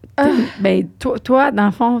 Ben, toi, dans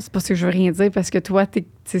le fond, c'est pas ce que je veux rien dire, parce que toi,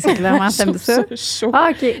 c'est clairement, t'aimes ça. Chaud.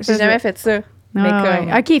 Ah, OK. J'ai jamais fait ça. Mais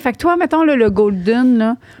comme... OK, fait que toi, mettons, le golden,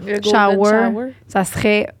 là, le shower, golden shower, ça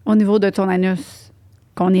serait au niveau de ton anus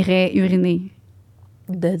qu'on irait uriner.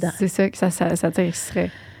 Dedans. C'est ça que ça t'exciterait.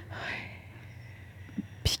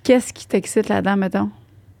 Puis qu'est-ce qui t'excite là-dedans, mettons?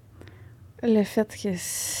 Le fait que... Qu'il y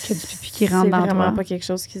a du pipi qui rentre dans toi. C'est vraiment pas quelque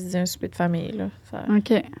chose qui se dit un souper de famille, là. Ça...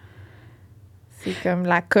 OK. C'est comme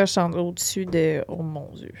la coche au-dessus de... Oh, mon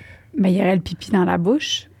Dieu. Mais il y aurait le pipi dans la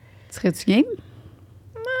bouche. Serais-tu game?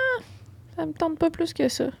 Non, ça me tente pas plus que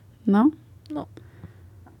ça. Non? Non.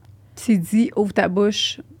 C'est dit, ouvre ta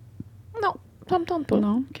bouche. Non, ça me tente pas.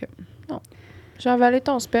 Non? OK. Non. J'ai avalé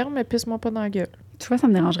ton sperme, mais pisse-moi pas dans la gueule. Tu vois, ça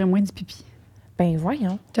me dérangerait moins du pipi. Ben,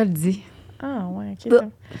 voyons. Je te le dis. Ah, ouais, OK.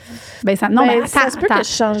 Ben, ça, non, mais ça se peut que je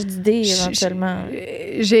change d'idée éventuellement.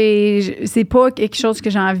 C'est pas quelque chose que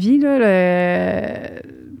j'ai envie, là.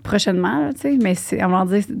 prochainement, tu sais, mais on va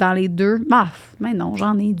dire dans les deux. Mais non,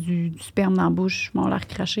 j'en ai du sperme dans la bouche, je m'en l'air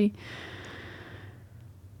craché.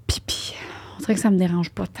 Pipi. On dirait que ça me dérange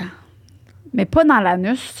pas tant. Mais pas dans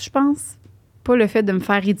l'anus, je pense. Pas le fait de me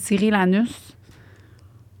faire étirer l'anus.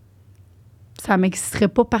 Ça m'exciterait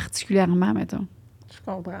pas particulièrement, mettons. Je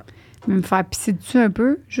comprends. Mais me faire pisser dessus un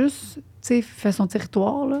peu, juste, tu sais, fait son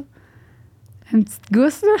territoire, là. Une petite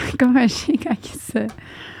gousse, là, comme un chien quand il se...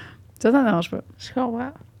 Ça ne dérange pas. Je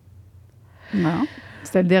comprends. Non.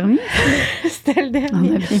 C'était le dernier. C'était le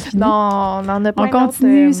dernier. On a bien fini. Non, on en a plein On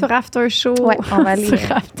continue d'autres, sur After Show. Ouais, on va aller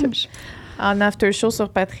sur After Show. en after show sur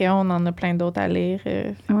Patreon, on en a plein d'autres à lire.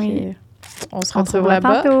 Oui. On se retrouve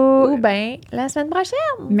là-bas. tantôt. Ou bien la semaine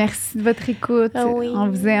prochaine. Merci de votre écoute. Oui. On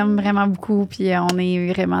vous aime vraiment beaucoup. Puis on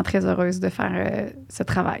est vraiment très heureuse de faire ce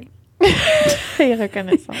travail. Et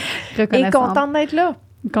reconnaissante. Et contente d'être là.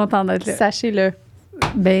 Contente d'être là. Sachez-le.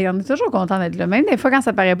 Ben, on est toujours content d'être là. Même des fois, quand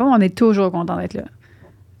ça paraît pas, on est toujours content d'être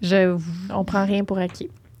là. On prend rien pour acquis.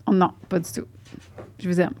 Non, pas du tout. Je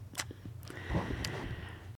vous aime.